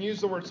hesitate to even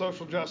use the word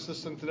social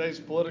justice in today's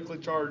politically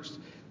charged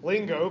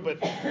lingo, but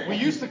we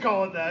used to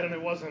call it that, and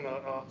it wasn't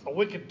a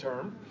wicked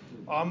term.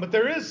 But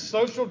there is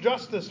social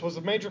justice was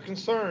a major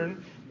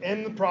concern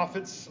in the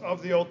prophets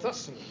of the Old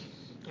Testament.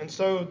 And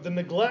so the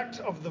neglect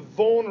of the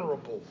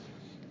vulnerable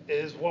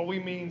is what we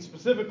mean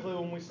specifically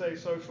when we say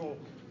social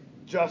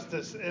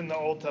justice in the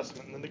Old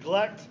Testament. The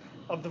neglect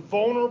of the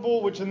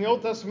vulnerable, which in the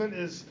Old Testament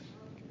is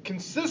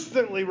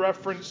consistently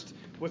referenced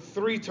with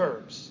 3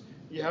 terms.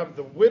 You have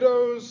the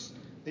widows,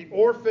 the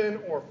orphan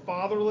or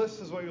fatherless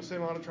is what you'll see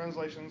in a lot of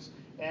translations,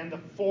 and the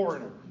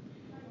foreigner.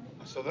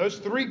 So those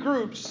 3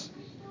 groups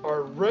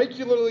are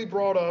regularly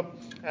brought up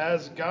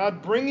as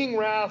God bringing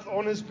wrath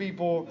on his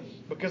people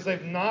because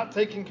they've not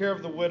taken care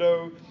of the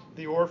widow,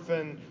 the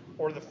orphan,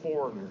 or the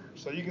foreigner.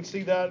 So you can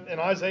see that in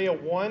Isaiah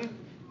 1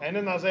 and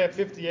in Isaiah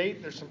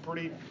 58. There's some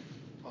pretty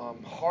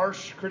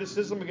harsh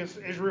criticism against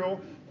Israel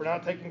for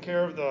not taking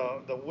care of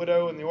the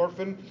widow and the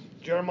orphan.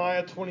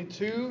 Jeremiah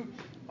 22,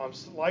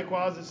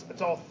 likewise,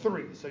 it's all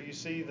 3. So you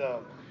see the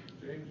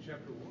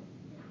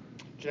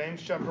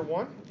James chapter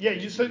 1. Yeah,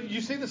 you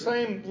see the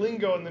same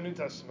lingo in the New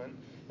Testament,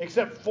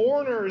 except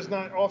foreigner is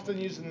not often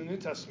used in the New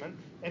Testament,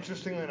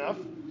 interestingly enough,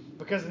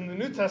 because in the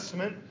New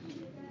Testament,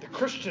 the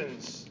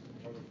Christians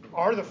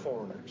are the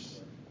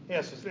foreigners.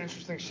 Yes, it's an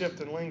interesting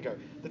shift in lingo.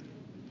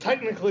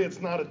 Technically,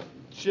 it's not a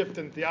shift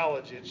in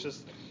theology, it's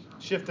just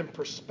a shift in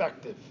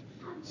perspective.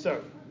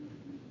 So,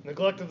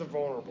 neglect of the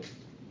vulnerable.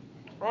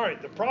 All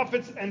right, the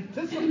prophets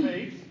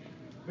anticipate,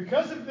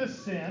 because of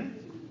this sin,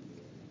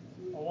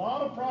 a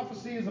lot of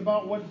prophecy is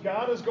about what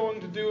God is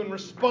going to do in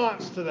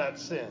response to that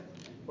sin.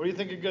 What do you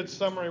think a good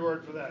summary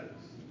word for that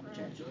is?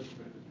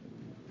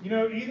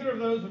 Either of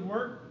those would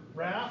work.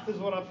 Wrath is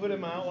what I put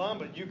in my outline,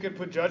 but you could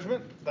put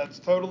judgment. That's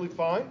totally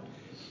fine.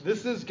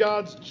 This is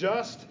God's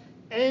just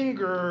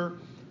anger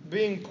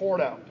being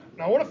poured out.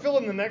 Now, I want to fill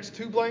in the next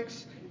 2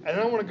 blanks, and then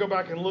I want to go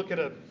back and look at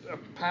a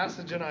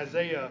passage in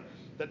Isaiah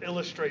that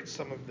illustrates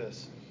some of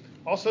this.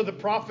 Also, the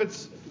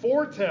prophets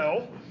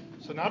foretell,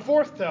 so not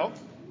forthtell,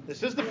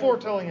 this is the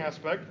foretelling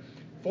aspect,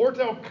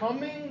 foretell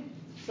coming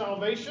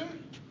salvation.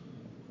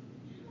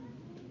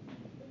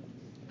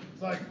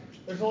 It's like,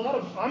 there's a lot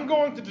of, I'm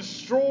going to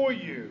destroy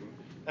you,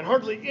 and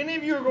hardly any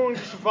of you are going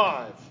to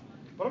survive.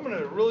 But I'm going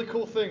to do a really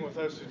cool thing with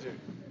those who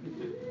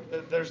do.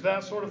 There's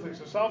that sort of thing.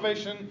 So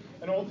salvation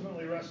and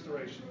ultimately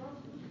restoration.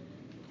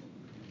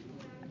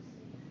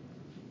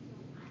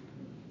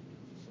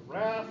 So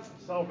wrath,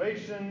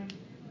 salvation,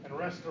 and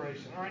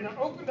restoration. All right, now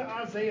open to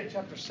Isaiah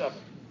chapter 7.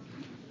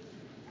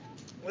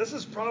 This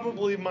is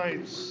probably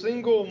my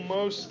single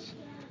most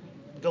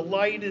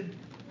delighted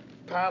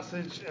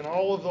passage in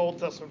all of the Old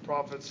Testament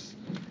prophets.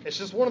 It's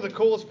just one of the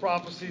coolest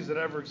prophecies that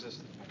ever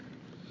existed.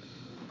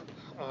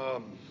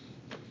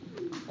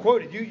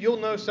 Quoted, you'll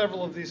know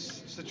several of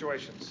these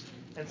situations.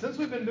 And since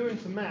we've been doing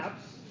some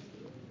maps,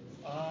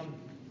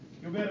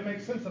 you'll be able to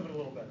make sense of it a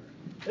little better.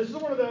 This is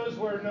one of those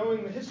where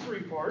knowing the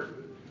history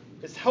part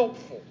is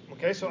helpful.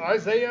 Okay, so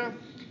Isaiah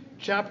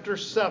chapter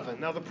 7.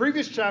 Now, the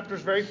previous chapter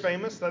is very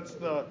famous. That's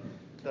the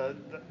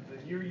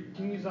year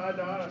King Uzziah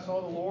died. I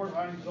saw the Lord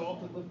high and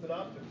exalted, lifted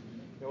up,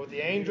 and with the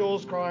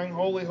angels crying,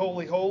 holy,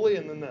 holy, holy.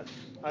 And then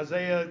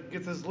Isaiah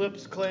gets his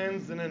lips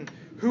cleansed, and then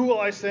who will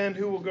I send?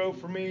 Who will go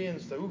for me? And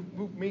so,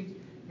 me,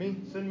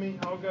 send me,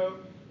 I'll go.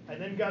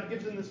 And then God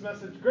gives him this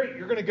message. Great,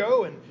 you're going to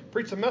go and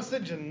preach a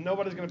message, and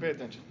nobody's going to pay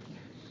attention.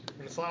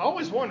 And it's like, I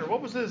always wonder,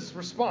 what was his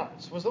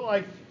response? Was it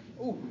like,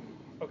 ooh,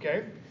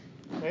 okay,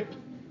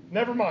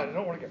 never mind, I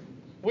don't want to go.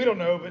 We don't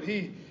know, but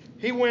he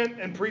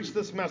went and preached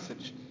this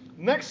message.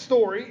 Next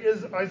story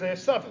is Isaiah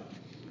 7.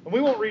 And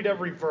we won't read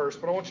every verse,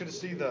 but I want you to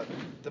see the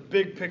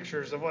big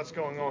pictures of what's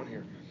going on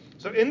here.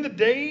 So in the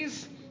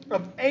days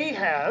of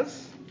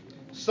Ahaz,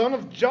 son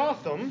of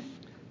Jotham,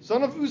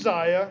 son of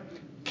Uzziah,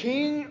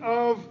 king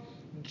of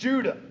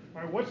Judah.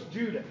 All right, what's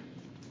Judah?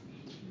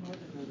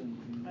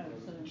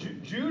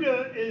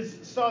 Judah is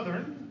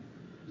southern.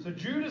 So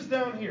Judah's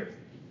down here.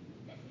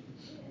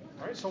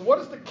 All right, so what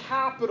is the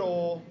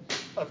capital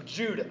of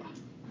Judah?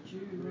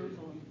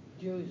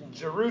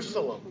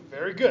 Jerusalem.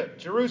 Very good.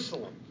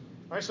 Jerusalem.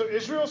 All right, so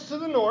Israel's to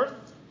the north.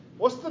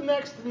 What's the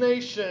next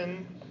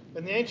nation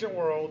in the ancient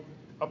world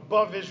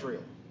above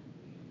Israel?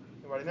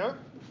 Anybody know?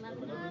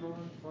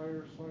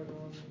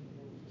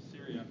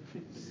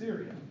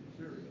 Syria.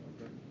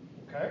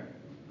 Okay.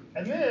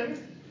 And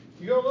then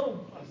you go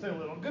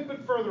a good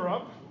bit further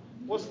up.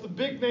 What's the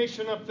big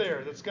nation up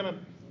there that's going to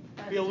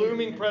be a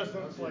looming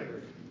presence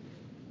later?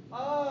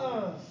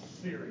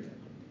 Syria.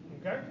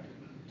 Okay?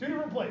 2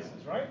 different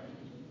places, right?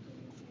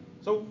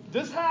 So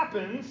this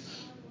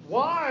happens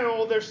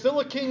while there's still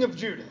a king of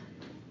Judah.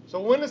 So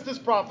when is this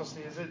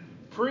prophecy? Is it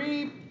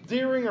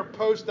during or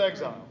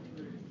post-exile.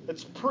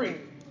 It's pre.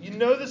 You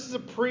know this is a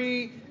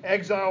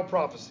pre-exile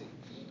prophecy.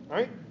 All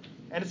right?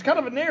 And it's kind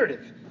of a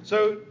narrative.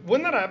 So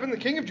when that happened, the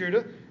king of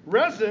Judah,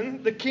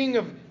 Rezin, the king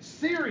of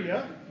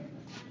Syria.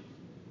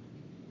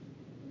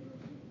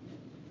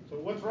 So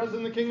what's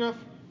Rezin the king of?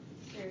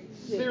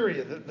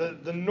 Syria,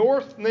 the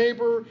north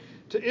neighbor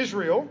to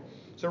Israel.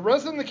 So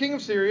Rezin the king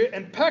of Syria,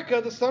 and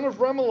Pekah the son of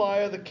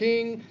Remaliah the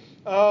king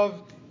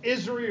of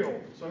Israel.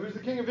 So who's the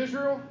king of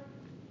Israel?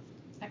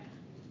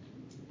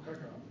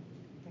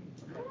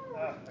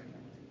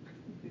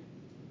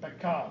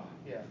 Pekah.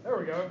 Yeah, there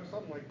we go.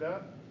 Something like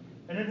that.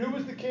 And then who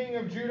was the king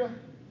of Judah?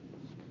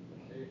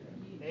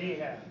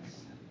 Ahaz.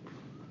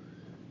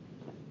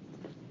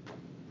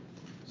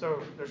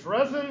 So there's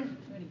Rezin,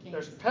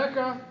 there's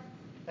Pekah,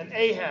 and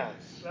Ahaz.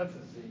 That's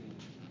a Z.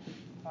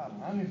 I don't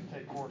know. I need to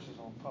take courses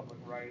on public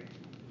writing.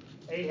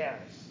 Ahaz.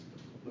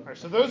 All right,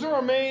 so those are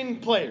our main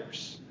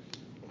players.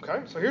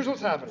 Okay, so here's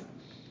what's happening.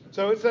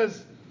 So it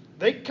says,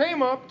 they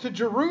came up to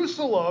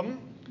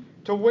Jerusalem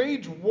to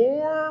wage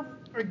war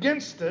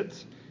against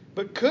it,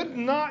 but could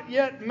not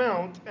yet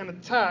mount an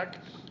attack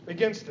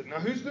against it. Now,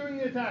 who's doing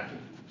the attacking?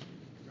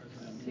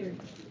 Syria.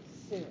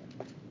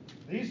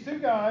 These two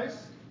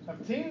guys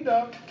have teamed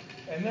up,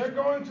 and they're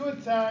going to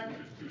attack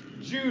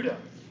Judah,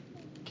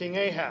 King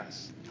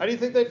Ahaz. How do you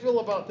think they feel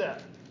about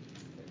that?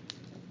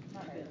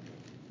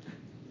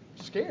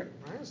 Scared,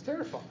 right? It's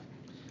terrifying.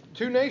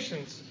 Two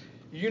nations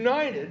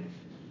united.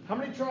 How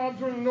many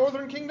tribes were in the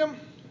northern kingdom?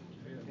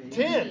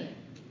 10.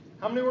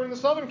 How many were in the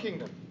southern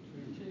kingdom?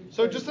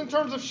 So just in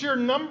terms of sheer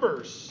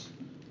numbers,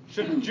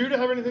 should Judah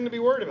have anything to be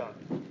worried about?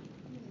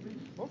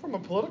 Well, from a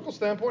political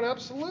standpoint,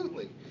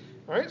 absolutely.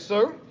 All right,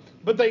 so,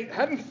 but they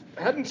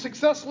hadn't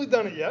successfully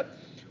done it yet.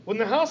 When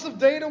the house of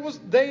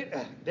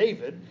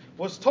David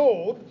was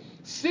told,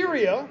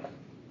 Syria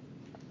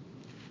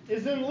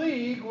is in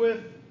league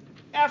with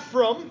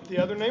Ephraim, the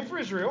other name for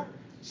Israel.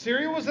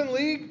 Syria was in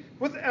league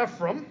with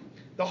Ephraim.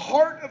 The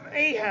heart of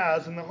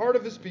Ahaz and the heart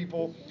of his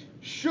people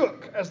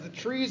shook as the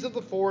trees of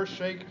the forest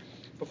shake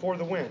before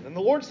the wind. And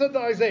the Lord said to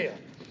Isaiah,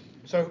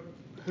 so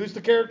who's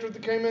the character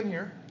that came in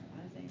here?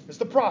 It's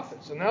the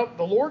prophet. So now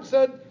the Lord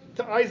said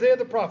to Isaiah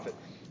the prophet,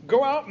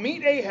 go out,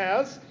 meet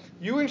Ahaz,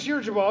 you and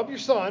Shear-Jabab, your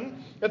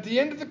son, at the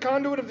end of the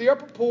conduit of the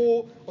upper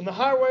pool on the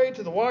highway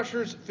to the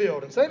washer's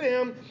field. And say to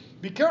him,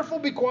 be careful,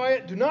 be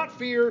quiet, do not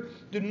fear,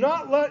 do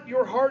not let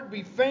your heart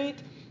be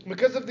faint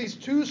because of these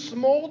two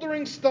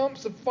smoldering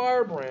stumps of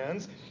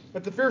firebrands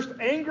at the fierce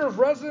anger of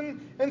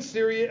Rezin and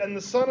Syria and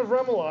the son of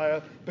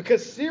Remaliah,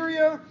 because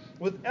Syria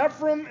with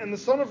Ephraim and the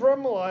son of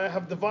Remaliah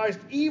have devised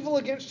evil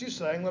against you,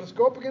 saying, let us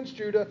go up against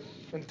Judah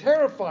and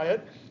terrify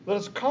it. Let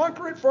us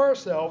conquer it for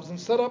ourselves and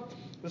set up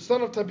the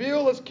son of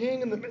Tabeel as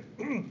king in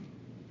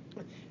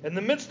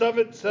the midst of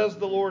it, says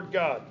the Lord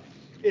God.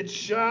 It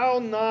shall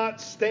not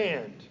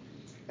stand,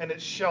 and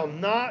it shall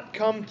not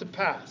come to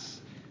pass.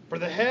 For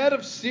the head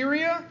of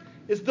Syria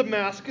is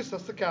Damascus,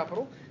 that's the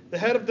capital. The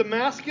head of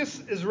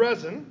Damascus is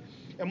Rezin,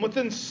 and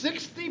within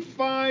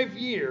 65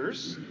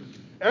 years,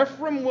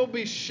 Ephraim will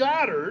be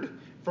shattered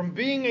from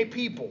being a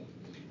people.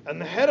 And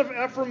the head of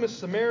Ephraim is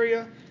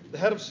Samaria. The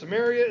head of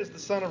Samaria is the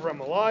son of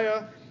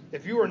Remaliah.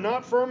 If you are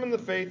not firm in the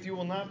faith, you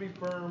will not be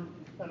firm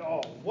at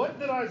all. What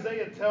did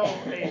Isaiah tell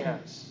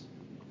Ahaz?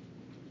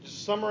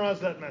 Just summarize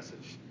that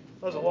message.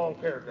 That was a long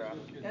paragraph.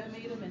 Go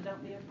meet them and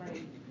don't be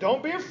afraid.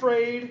 Don't be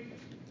afraid,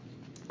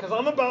 because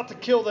I'm about to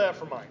kill the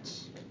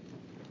Ephraimites,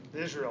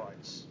 the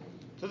Israelites.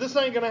 So this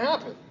ain't going to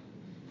happen.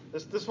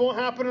 This won't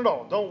happen at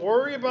all. Don't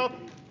worry about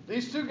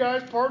these two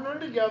guys partnering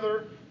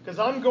together, because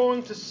I'm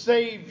going to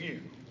save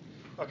you.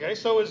 Okay,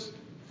 so is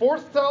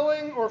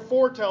forthtelling or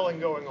foretelling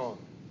going on?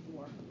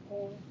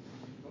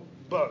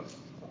 Both.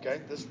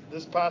 Okay,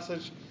 this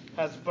passage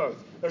has both.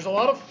 There's a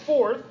lot of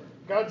forth.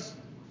 God's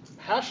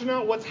hashing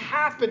out what's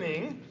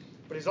happening,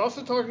 but he's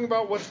also talking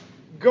about what's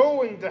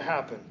going to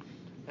happen.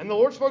 And the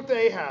Lord spoke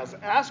to Ahaz,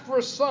 ask for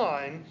a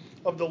sign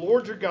of the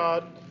Lord your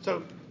God.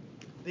 So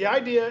the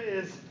idea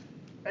is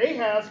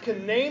Ahaz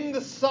can name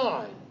the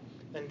sign,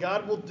 and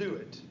God will do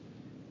it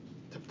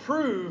to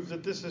prove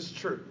that this is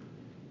true.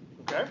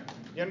 Okay?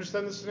 You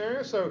understand the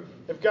scenario? So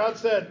if God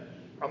said,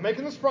 I'm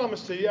making this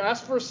promise to you,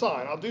 ask for a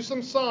sign. I'll do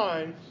some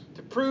sign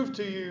to prove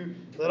to you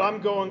that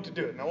I'm going to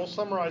do it. Now we'll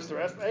summarize the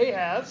rest.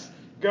 Ahaz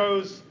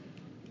goes,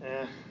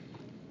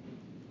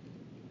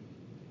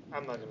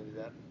 I'm not going to do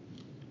that.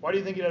 Why do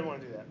you think he doesn't want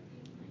to do that?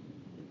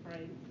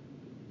 Afraid.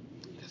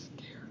 He doesn't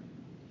care.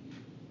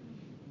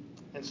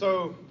 And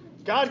so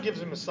God gives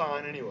him a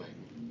sign anyway.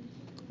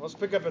 Let's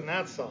pick up in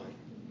that sign.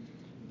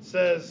 It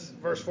says,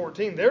 verse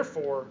 14,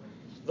 therefore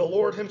the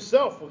Lord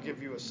himself will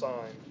give you a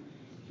sign.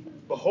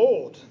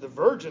 Behold, the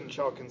virgin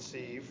shall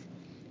conceive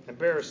and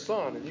bear a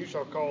son, and you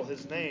shall call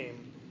his name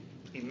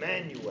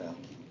Emmanuel.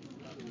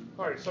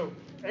 All right, so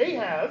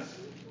Ahaz,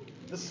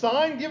 the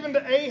sign given to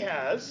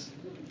Ahaz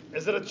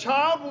is that a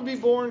child will be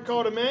born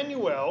called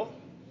Emmanuel,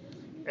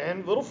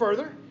 and a little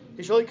further,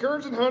 he shall eat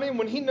curds and honey, and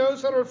when he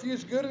knows how to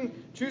refuse good and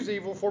choose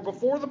evil, for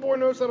before the boy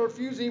knows how to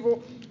refuse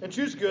evil and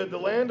choose good, the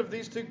land of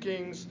these two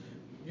kings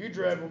you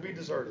dread will be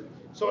deserted.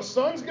 So a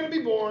son's going to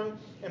be born,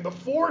 and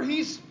before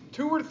he's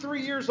 2 or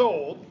 3 years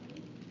old,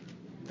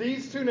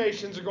 these two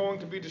nations are going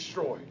to be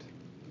destroyed.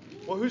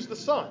 Well, who's the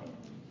son?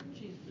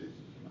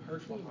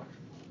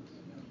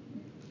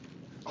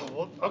 Oh,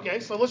 well,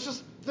 okay, so let's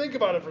just think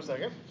about it for a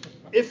second.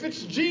 If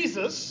it's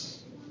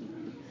Jesus,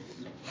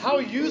 how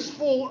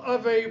useful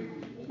of a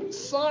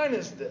sign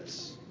is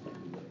this?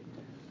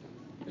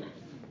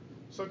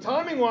 So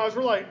timing-wise,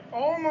 we're like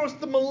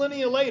almost a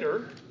millennia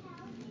later.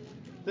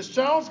 This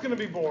child's going to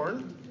be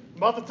born.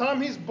 About the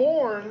time he's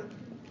born,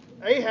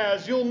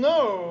 Ahaz, you'll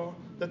know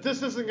that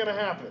this isn't going to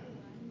happen.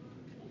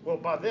 Well,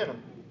 by then, a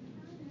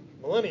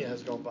millennia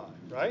has gone by,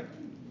 right?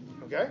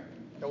 Okay?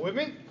 Now with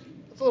me?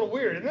 That's a little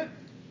weird, isn't it?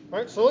 All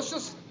right, so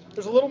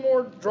there's a little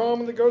more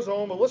drama that goes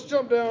on, but let's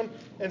jump down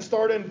and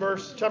start in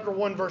chapter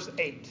 1, verse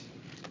 8.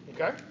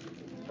 Okay?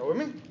 Are with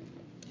me?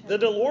 Then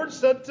the Lord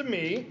said to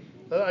me,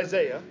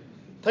 Isaiah,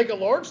 take a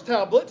large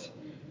tablet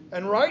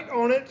and write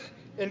on it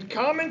in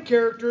common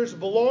characters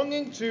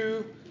belonging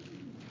to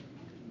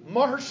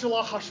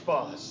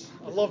Maher-shalal-hash-baz.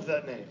 I love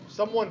that name.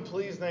 Someone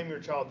please name your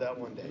child that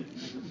one day.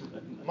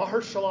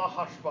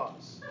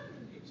 Maher-shalal-hash-baz.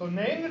 So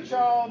name the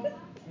child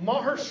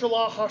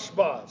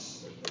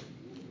Maher-shalal-hash-baz.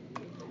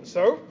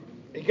 So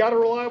he got a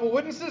reliable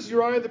witnesses,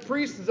 Uriah the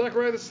priest and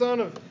Zechariah the son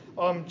of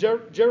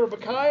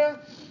Jerebekiah,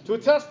 to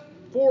attest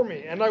for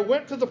me. And I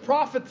went to the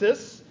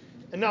prophetess,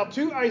 and now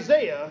to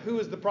Isaiah, who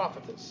is the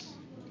prophetess?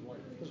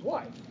 His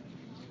wife.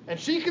 And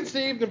she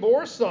conceived and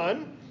bore a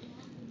son.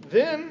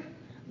 Then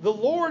the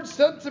Lord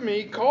said to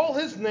me, call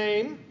his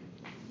name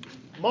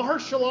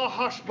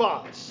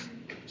Maher-shalal-hash-baz.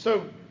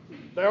 So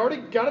they already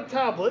got a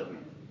tablet,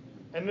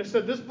 and they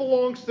said this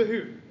belongs to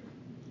who?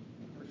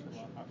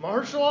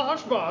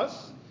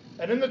 Maher-shalal-hash-baz.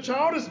 And then the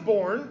child is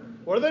born.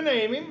 What do they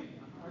name him?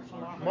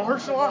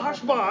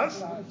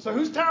 Maher-shalal-hash-baz. So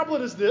whose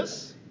tablet is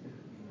this?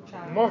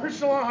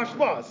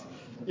 Maher-shalal-hash-baz.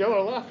 Y'all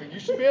are laughing. You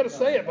should be able to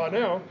say it by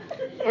now.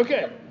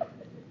 Okay.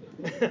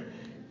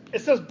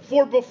 It says,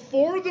 for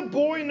before the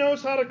boy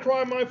knows how to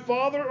cry, my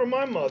father or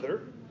my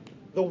mother,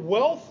 the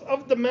wealth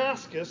of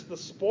Damascus, the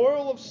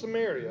spoil of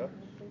Samaria,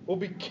 will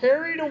be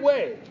carried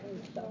away.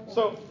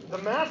 So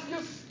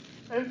Damascus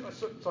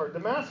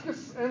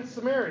and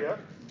Samaria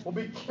will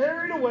be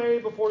carried away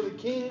before the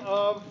king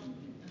of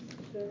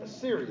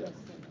Assyria.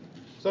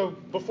 So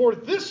before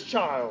this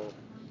child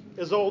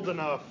is old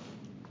enough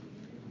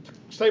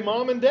to say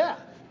mom and dad,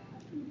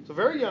 it's a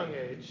very young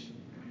age,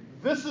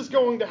 this is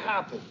going to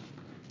happen.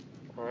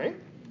 All right,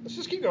 let's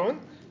just keep going.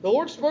 The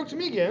Lord spoke to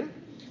me again,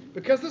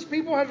 because this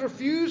people has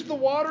refused the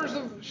waters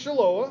of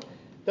Shiloah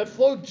that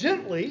flow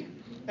gently,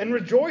 and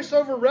rejoice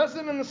over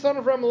Rezin and the son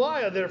of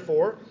Remaliah,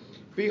 therefore,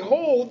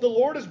 behold, the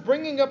Lord is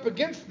bringing up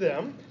against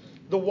them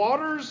the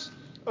waters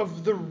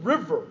of the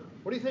river.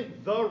 What do you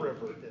think the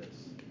river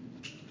is?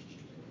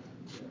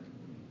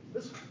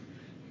 This,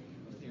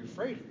 the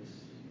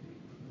Euphrates.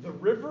 The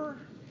river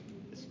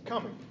is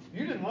coming.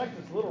 You didn't like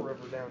this little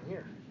river down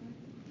here.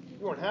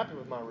 You weren't happy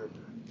with my river.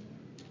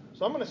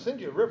 So I'm going to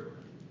send you a river.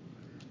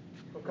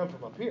 It'll come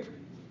from up here.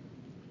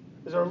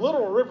 Is there a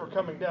literal river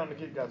coming down to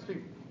get God's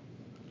people?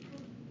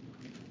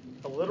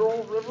 A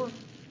literal river?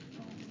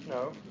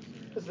 No.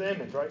 It's the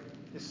image, right?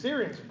 The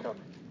Assyrians are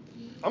coming.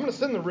 I'm going to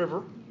send the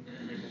river.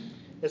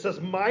 It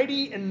says,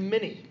 mighty and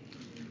many,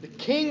 the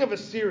king of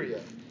Assyria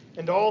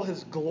and all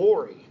his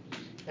glory.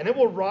 And it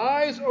will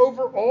rise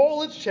over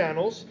all its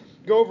channels,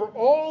 go over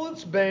all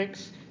its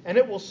banks, and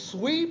it will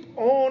sweep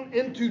on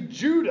into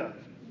Judah.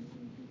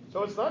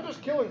 So it's not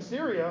just killing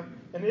Syria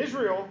and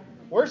Israel.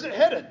 Where's it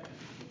headed?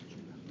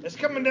 It's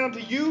coming down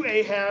to you,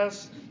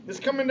 Ahaz. It's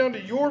coming down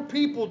to your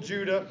people,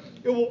 Judah.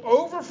 It will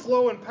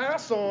overflow and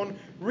pass on,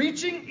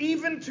 reaching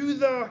even to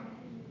the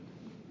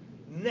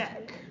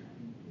neck.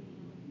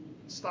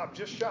 Stop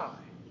just shy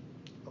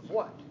of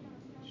what?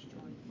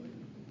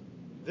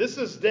 This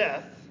is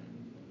death.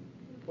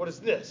 What is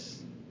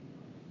this?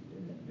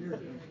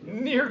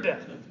 Near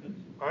death.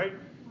 All right?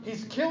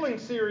 He's killing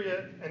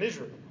Syria and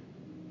Israel.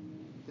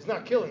 He's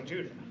not killing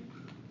Judah.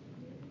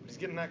 He's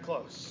getting that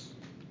close.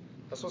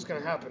 That's what's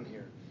going to happen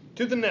here.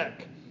 To the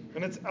neck,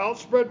 and its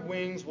outspread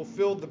wings will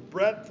fill the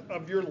breadth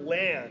of your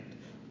land.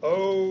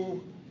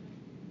 O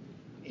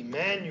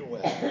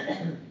Emmanuel.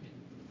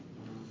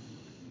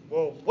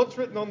 Well, what's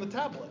written on the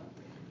tablet?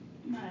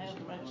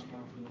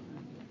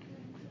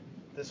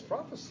 This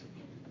prophecy.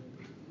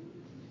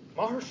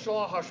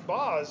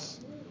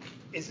 Maher-shalal-hash-baz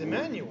is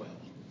Emmanuel.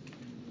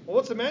 Well,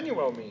 what's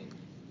Emmanuel mean?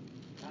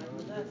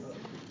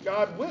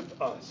 God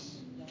with us.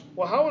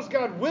 Well, how is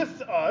God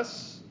with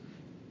us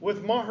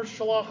with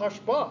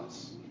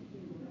Maher-shalal-hash-baz?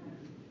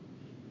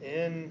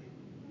 In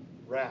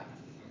wrath.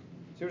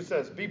 See what it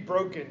says? Be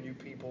broken, you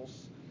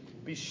peoples.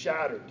 Be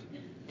shattered.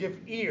 Give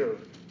ear,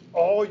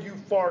 all you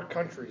far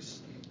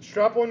countries.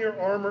 Strap on your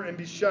armor and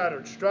be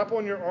shattered. Strap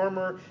on your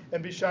armor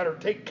and be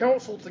shattered. Take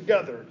counsel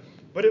together,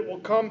 but it will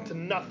come to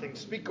nothing.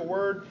 Speak a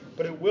word,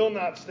 but it will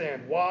not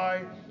stand.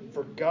 Why?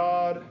 For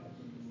God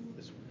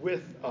is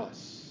with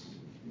us.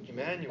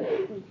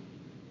 Emmanuel.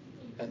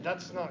 And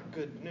that's not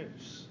good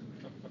news.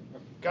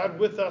 God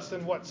with us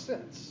in what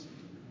sense?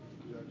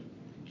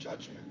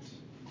 Judgment.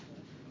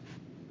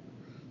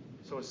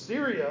 So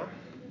Assyria,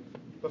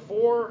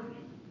 before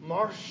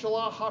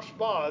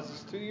Mar-Shalal-Hash-Baz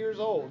is 2 years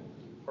old,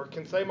 or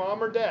can say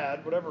mom or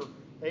dad, whatever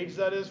age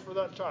that is for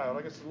that child,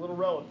 I guess it's a little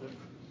relative,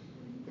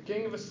 the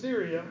king of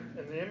Assyria,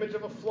 in the image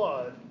of a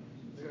flood,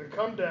 is going to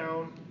come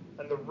down,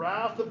 and the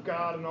wrath of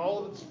God and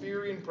all of its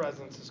fury and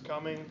presence is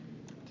coming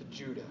to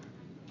Judah.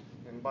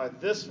 And by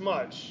this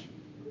much,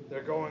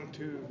 they're going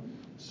to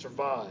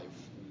survive.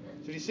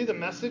 So do you see the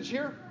message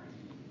here?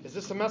 Is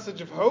this a message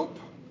of hope?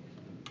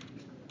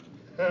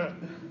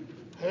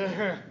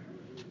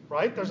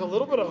 Right? There's a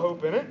little bit of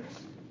hope in it.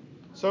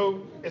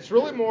 So it's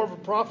really more of a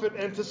prophet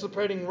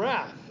anticipating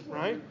wrath,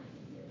 right?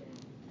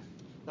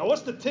 Now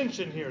what's the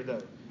tension here,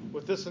 though,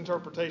 with this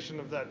interpretation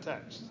of that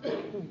text? The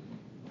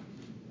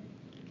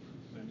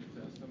New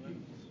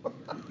Testament.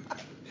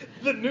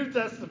 The New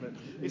Testament.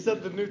 He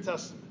said the New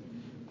Testament.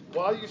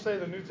 Why do you say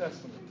the New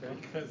Testament, Tim?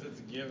 Because it's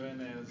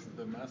given as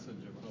the message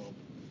of hope.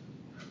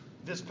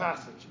 This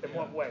passage. In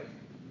what way?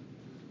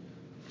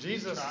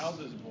 Jesus. A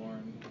child is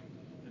born.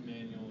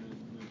 Emmanuel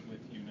is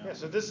with you now. Yeah,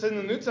 so this in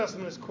the New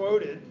Testament is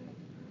quoted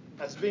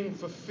as being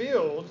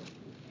fulfilled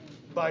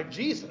by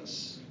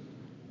Jesus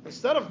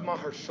instead of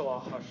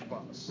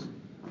Mar-Shalal-Hash-Baz.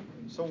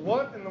 So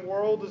what in the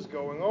world is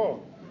going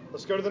on?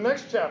 Let's go to the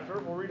next chapter.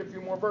 We'll read a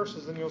few more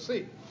verses and you'll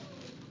see.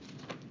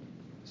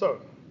 So,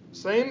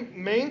 same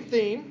main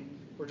theme.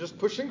 We're just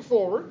pushing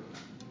forward.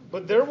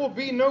 But there will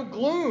be no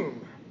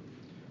gloom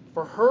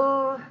for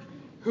her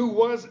who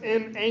was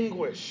in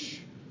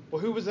anguish. Well,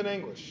 who was in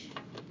anguish?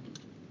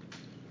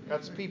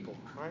 God's people,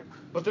 right?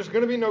 But there's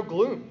going to be no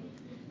gloom.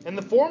 In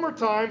the former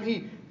time,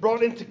 he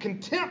brought into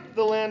contempt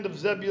the land of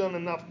Zebulun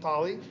and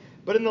Naphtali.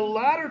 But in the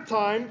latter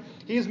time,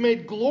 he has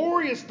made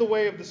glorious the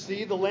way of the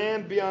sea, the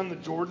land beyond the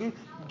Jordan,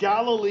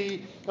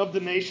 Galilee of the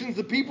nations.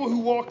 The people who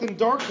walked in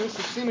darkness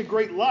have seen a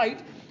great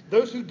light.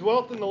 Those who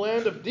dwelt in the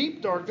land of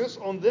deep darkness,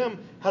 on them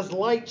has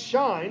light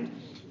shined.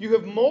 You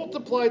have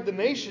multiplied the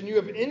nation. You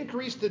have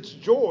increased its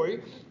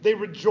joy. They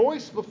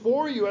rejoice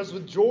before you as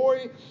with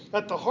joy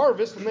at the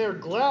harvest, and they are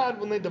glad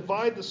when they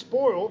divide the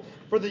spoil.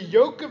 For the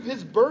yoke of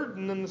his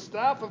burden and the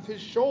staff of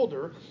his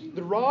shoulder,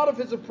 the rod of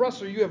his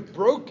oppressor, you have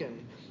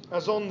broken,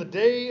 as on the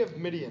day of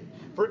Midian.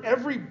 For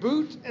every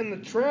boot and the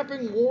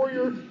tramping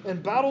warrior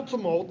and battle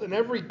tumult, and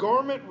every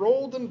garment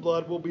rolled in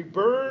blood will be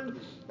burned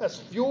as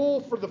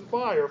fuel for the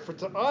fire. For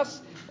to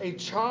us a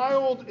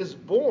child is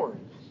born,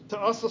 to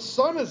us a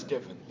son is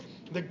given.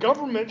 The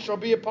government shall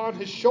be upon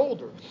his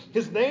shoulder.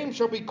 His name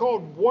shall be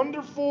called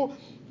Wonderful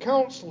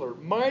Counselor,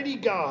 Mighty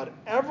God,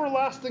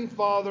 Everlasting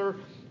Father,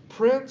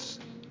 Prince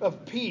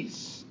of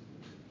Peace.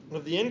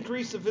 Of the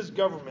increase of his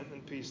government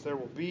and peace there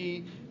will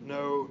be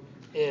no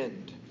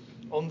end.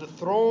 On the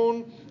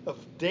throne of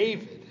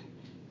David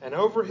and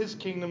over his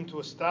kingdom, to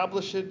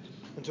establish it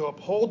and to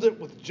uphold it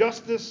with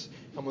justice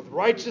and with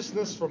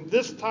righteousness from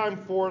this time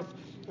forth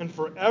and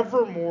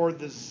forevermore.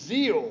 The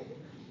zeal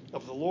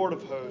of the Lord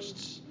of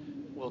hosts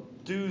will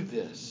do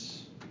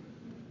this.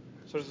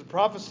 So does the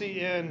prophecy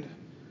end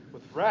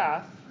with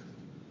wrath,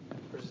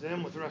 or does it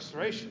end with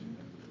restoration?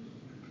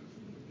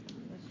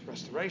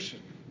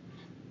 Restoration.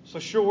 So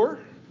sure,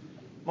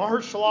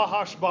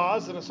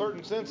 Mar-Shalal-Hash-Baz in a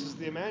certain sense is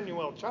the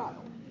Emmanuel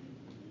child,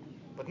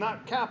 but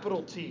not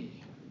capital T,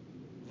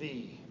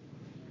 the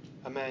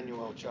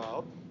Emmanuel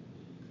child.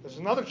 There's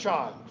another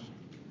child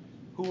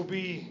who will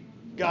be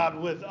God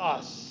with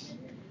us.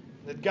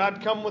 Did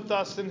God come with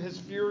us in his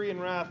fury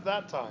and wrath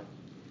that time?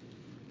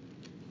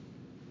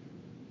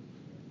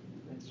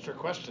 It's a trick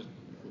question.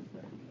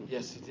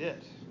 Yes, he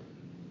did.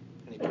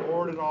 And he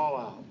poured it all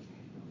out.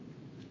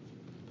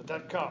 But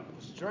that cup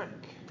was drank.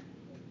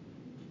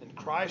 And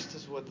Christ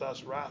is with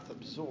us, wrath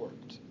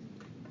absorbed.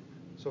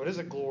 So it is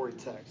a glory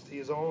text. He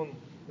is on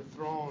the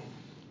throne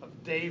of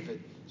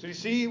David. So you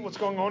see what's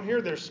going on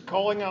here? There's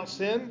calling out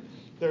sin.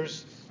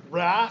 There's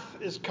wrath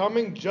is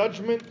coming.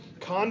 Judgment,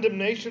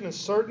 condemnation is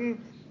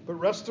certain. But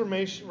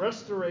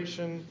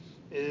restoration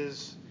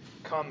is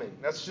coming.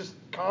 That's just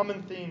a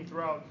common theme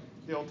throughout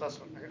the Old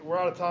Testament. We're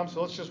out of time,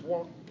 so let's just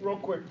walk real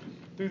quick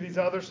through these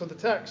others. So the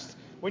text,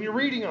 when you're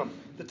reading them,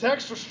 the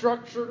texts are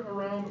structured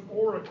around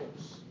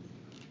oracles.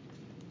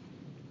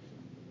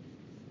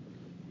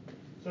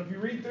 So if you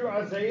read through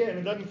Isaiah and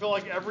it doesn't feel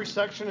like every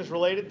section is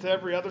related to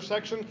every other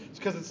section, it's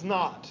because it's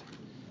not.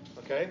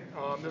 Okay?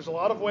 There's a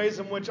lot of ways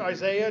in which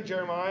Isaiah,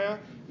 Jeremiah,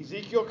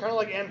 Ezekiel, kind of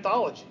like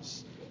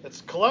anthologies.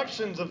 It's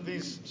collections of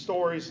these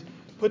stories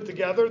put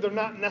together. They're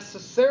not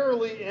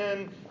necessarily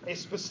in a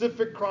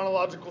specific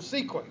chronological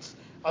sequence.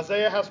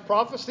 Isaiah has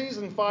prophecies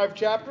in 5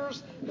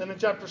 chapters. Then in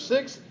chapter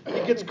 6,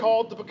 he gets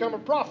called to become a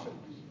prophet.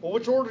 Well,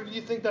 which order do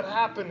you think that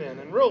happened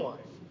in real life?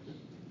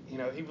 You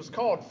know, he was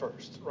called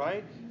first,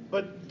 right?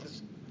 But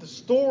the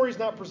story's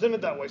not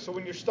presented that way. So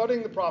when you're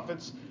studying the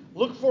prophets,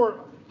 look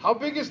for how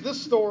big is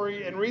this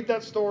story and read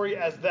that story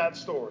as that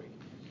story.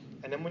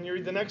 And then when you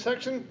read the next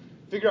section,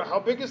 figure out how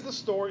big is the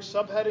story.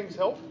 Subheadings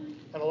help.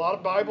 And a lot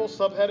of Bible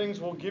subheadings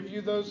will give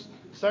you those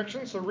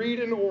sections. So read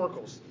in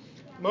oracles.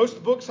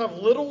 Most books have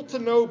little to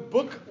no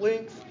book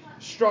length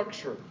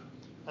structure,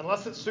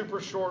 unless it's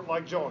super short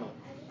like Jonah.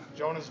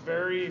 Jonah's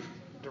very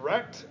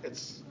direct.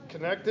 It's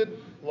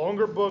connected.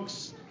 Longer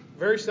books,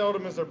 very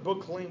seldom is there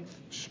book length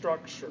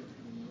structure.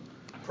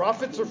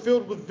 Prophets are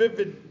filled with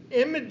vivid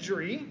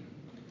imagery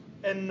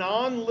and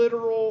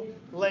non-literal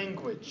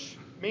language,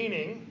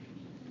 meaning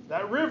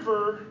that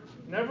river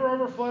never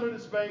overflooded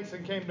its banks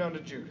and came down to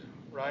Judah,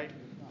 right?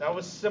 That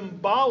was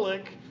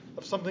symbolic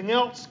of something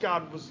else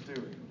God was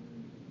doing.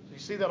 You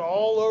see that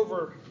all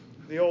over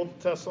the Old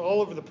Testament,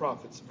 all over the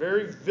prophets.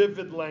 Very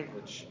vivid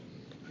language.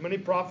 Many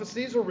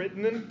prophecies are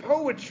written in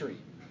poetry,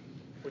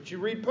 but you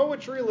read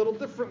poetry a little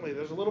differently.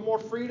 There's a little more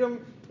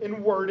freedom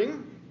in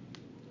wording,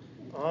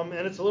 and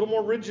it's a little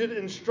more rigid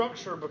in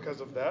structure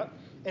because of that.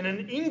 And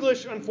in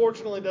English,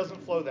 unfortunately,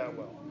 doesn't flow that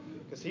well,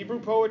 because Hebrew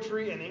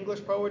poetry and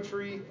English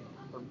poetry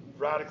are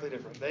radically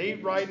different. They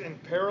write in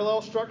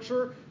parallel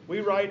structure.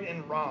 We write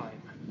in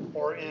rhyme,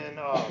 or in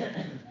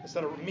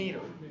instead of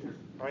meter.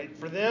 Right?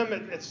 For them,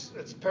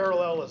 it's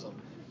parallelism.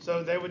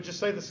 So they would just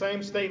say the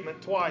same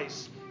statement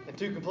twice in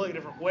two completely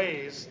different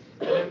ways.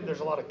 And then there's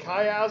a lot of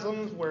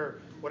chiasms where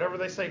whatever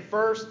they say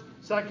first,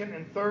 second,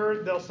 and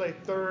third, they'll say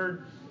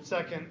third,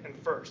 second, and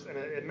first. And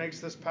it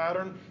makes this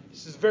pattern.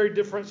 This is very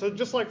different. So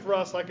just like for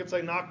us, I could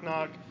say knock,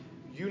 knock.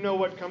 You know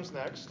what comes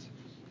next.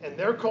 And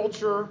their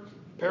culture,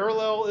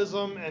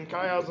 parallelism and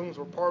chiasms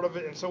were part of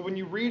it. And so when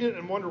you read it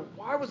and wonder,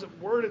 why was it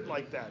worded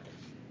like that?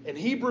 In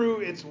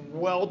Hebrew, it's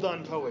well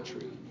done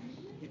poetry.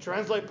 You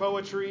translate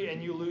poetry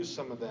and you lose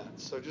some of that.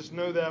 So just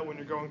know that when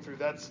you're going through,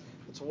 that's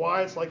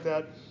why it's like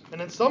that. And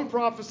then some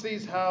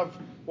prophecies have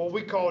what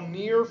we call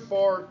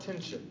near-far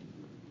tension.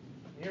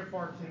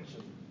 Near-far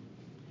tension.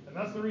 And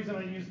that's the reason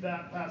I use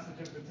that passage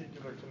in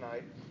particular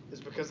tonight, is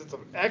because it's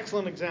an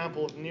excellent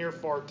example of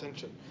near-far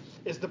tension.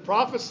 Is the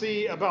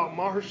prophecy about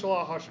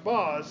Maher-shalal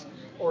Hashbaz,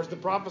 or is the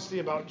prophecy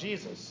about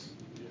Jesus?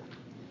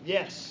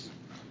 Yes.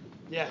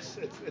 Yes,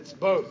 it's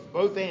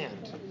both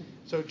and.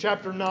 So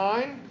chapter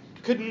 9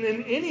 couldn't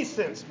in any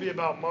sense be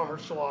about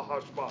Maher-shalal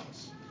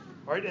Hashbaz.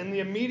 All right, in the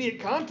immediate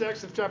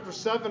context of chapter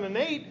 7 and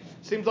 8,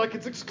 seems like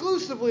it's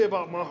exclusively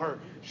about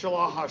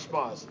Maher-shalal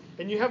Hashbaz.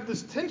 And you have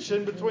this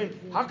tension between,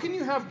 how can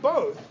you have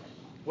both?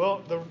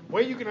 Well, the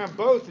way you can have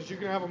both is you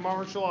can have a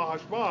Maher-shalal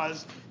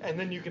Hashbaz, and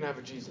then you can have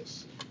a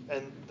Jesus.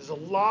 And there's a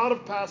lot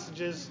of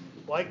passages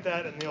like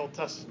that in the Old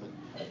Testament.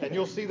 And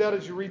you'll see that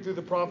as you read through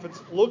the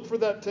prophets. Look for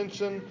that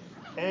tension,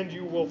 and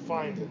you will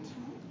find it.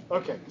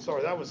 Okay,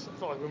 sorry, I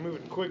felt like we're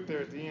moving quick there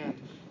at the end.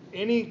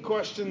 Any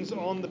questions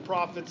on the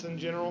prophets in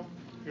general?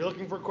 If you're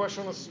looking for a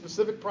question on a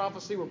specific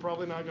prophecy, we're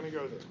probably not going to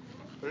go there.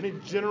 But any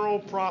general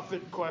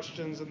prophet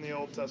questions in the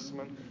Old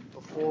Testament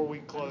before we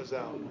close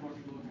out?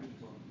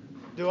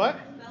 Do what?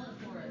 Spell it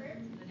for us.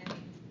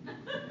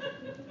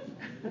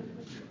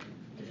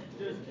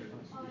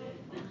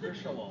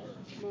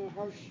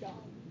 Maher-shalal.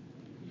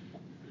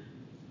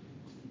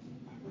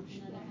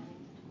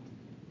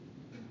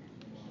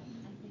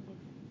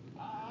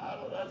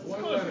 That's as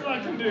close as I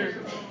can do.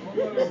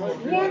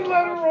 One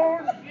letter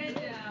wrong. Good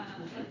job.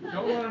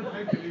 Don't let them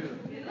think it either.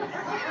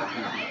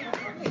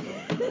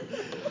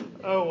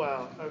 Oh,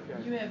 wow. Okay.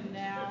 You have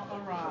now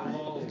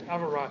arrived.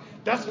 I've arrived.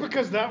 That's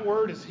because that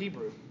word is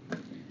Hebrew,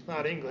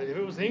 not English. If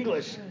it was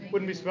English, it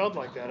wouldn't be spelled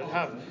like that. It'd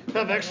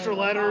have extra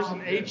letters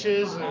and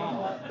H's.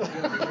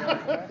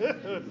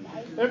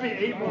 There'd be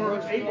eight more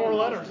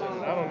letters in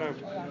it. I don't know.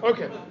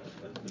 Okay.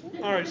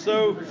 All right.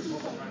 So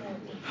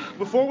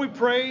before we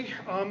pray,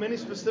 any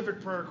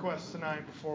specific prayer requests tonight before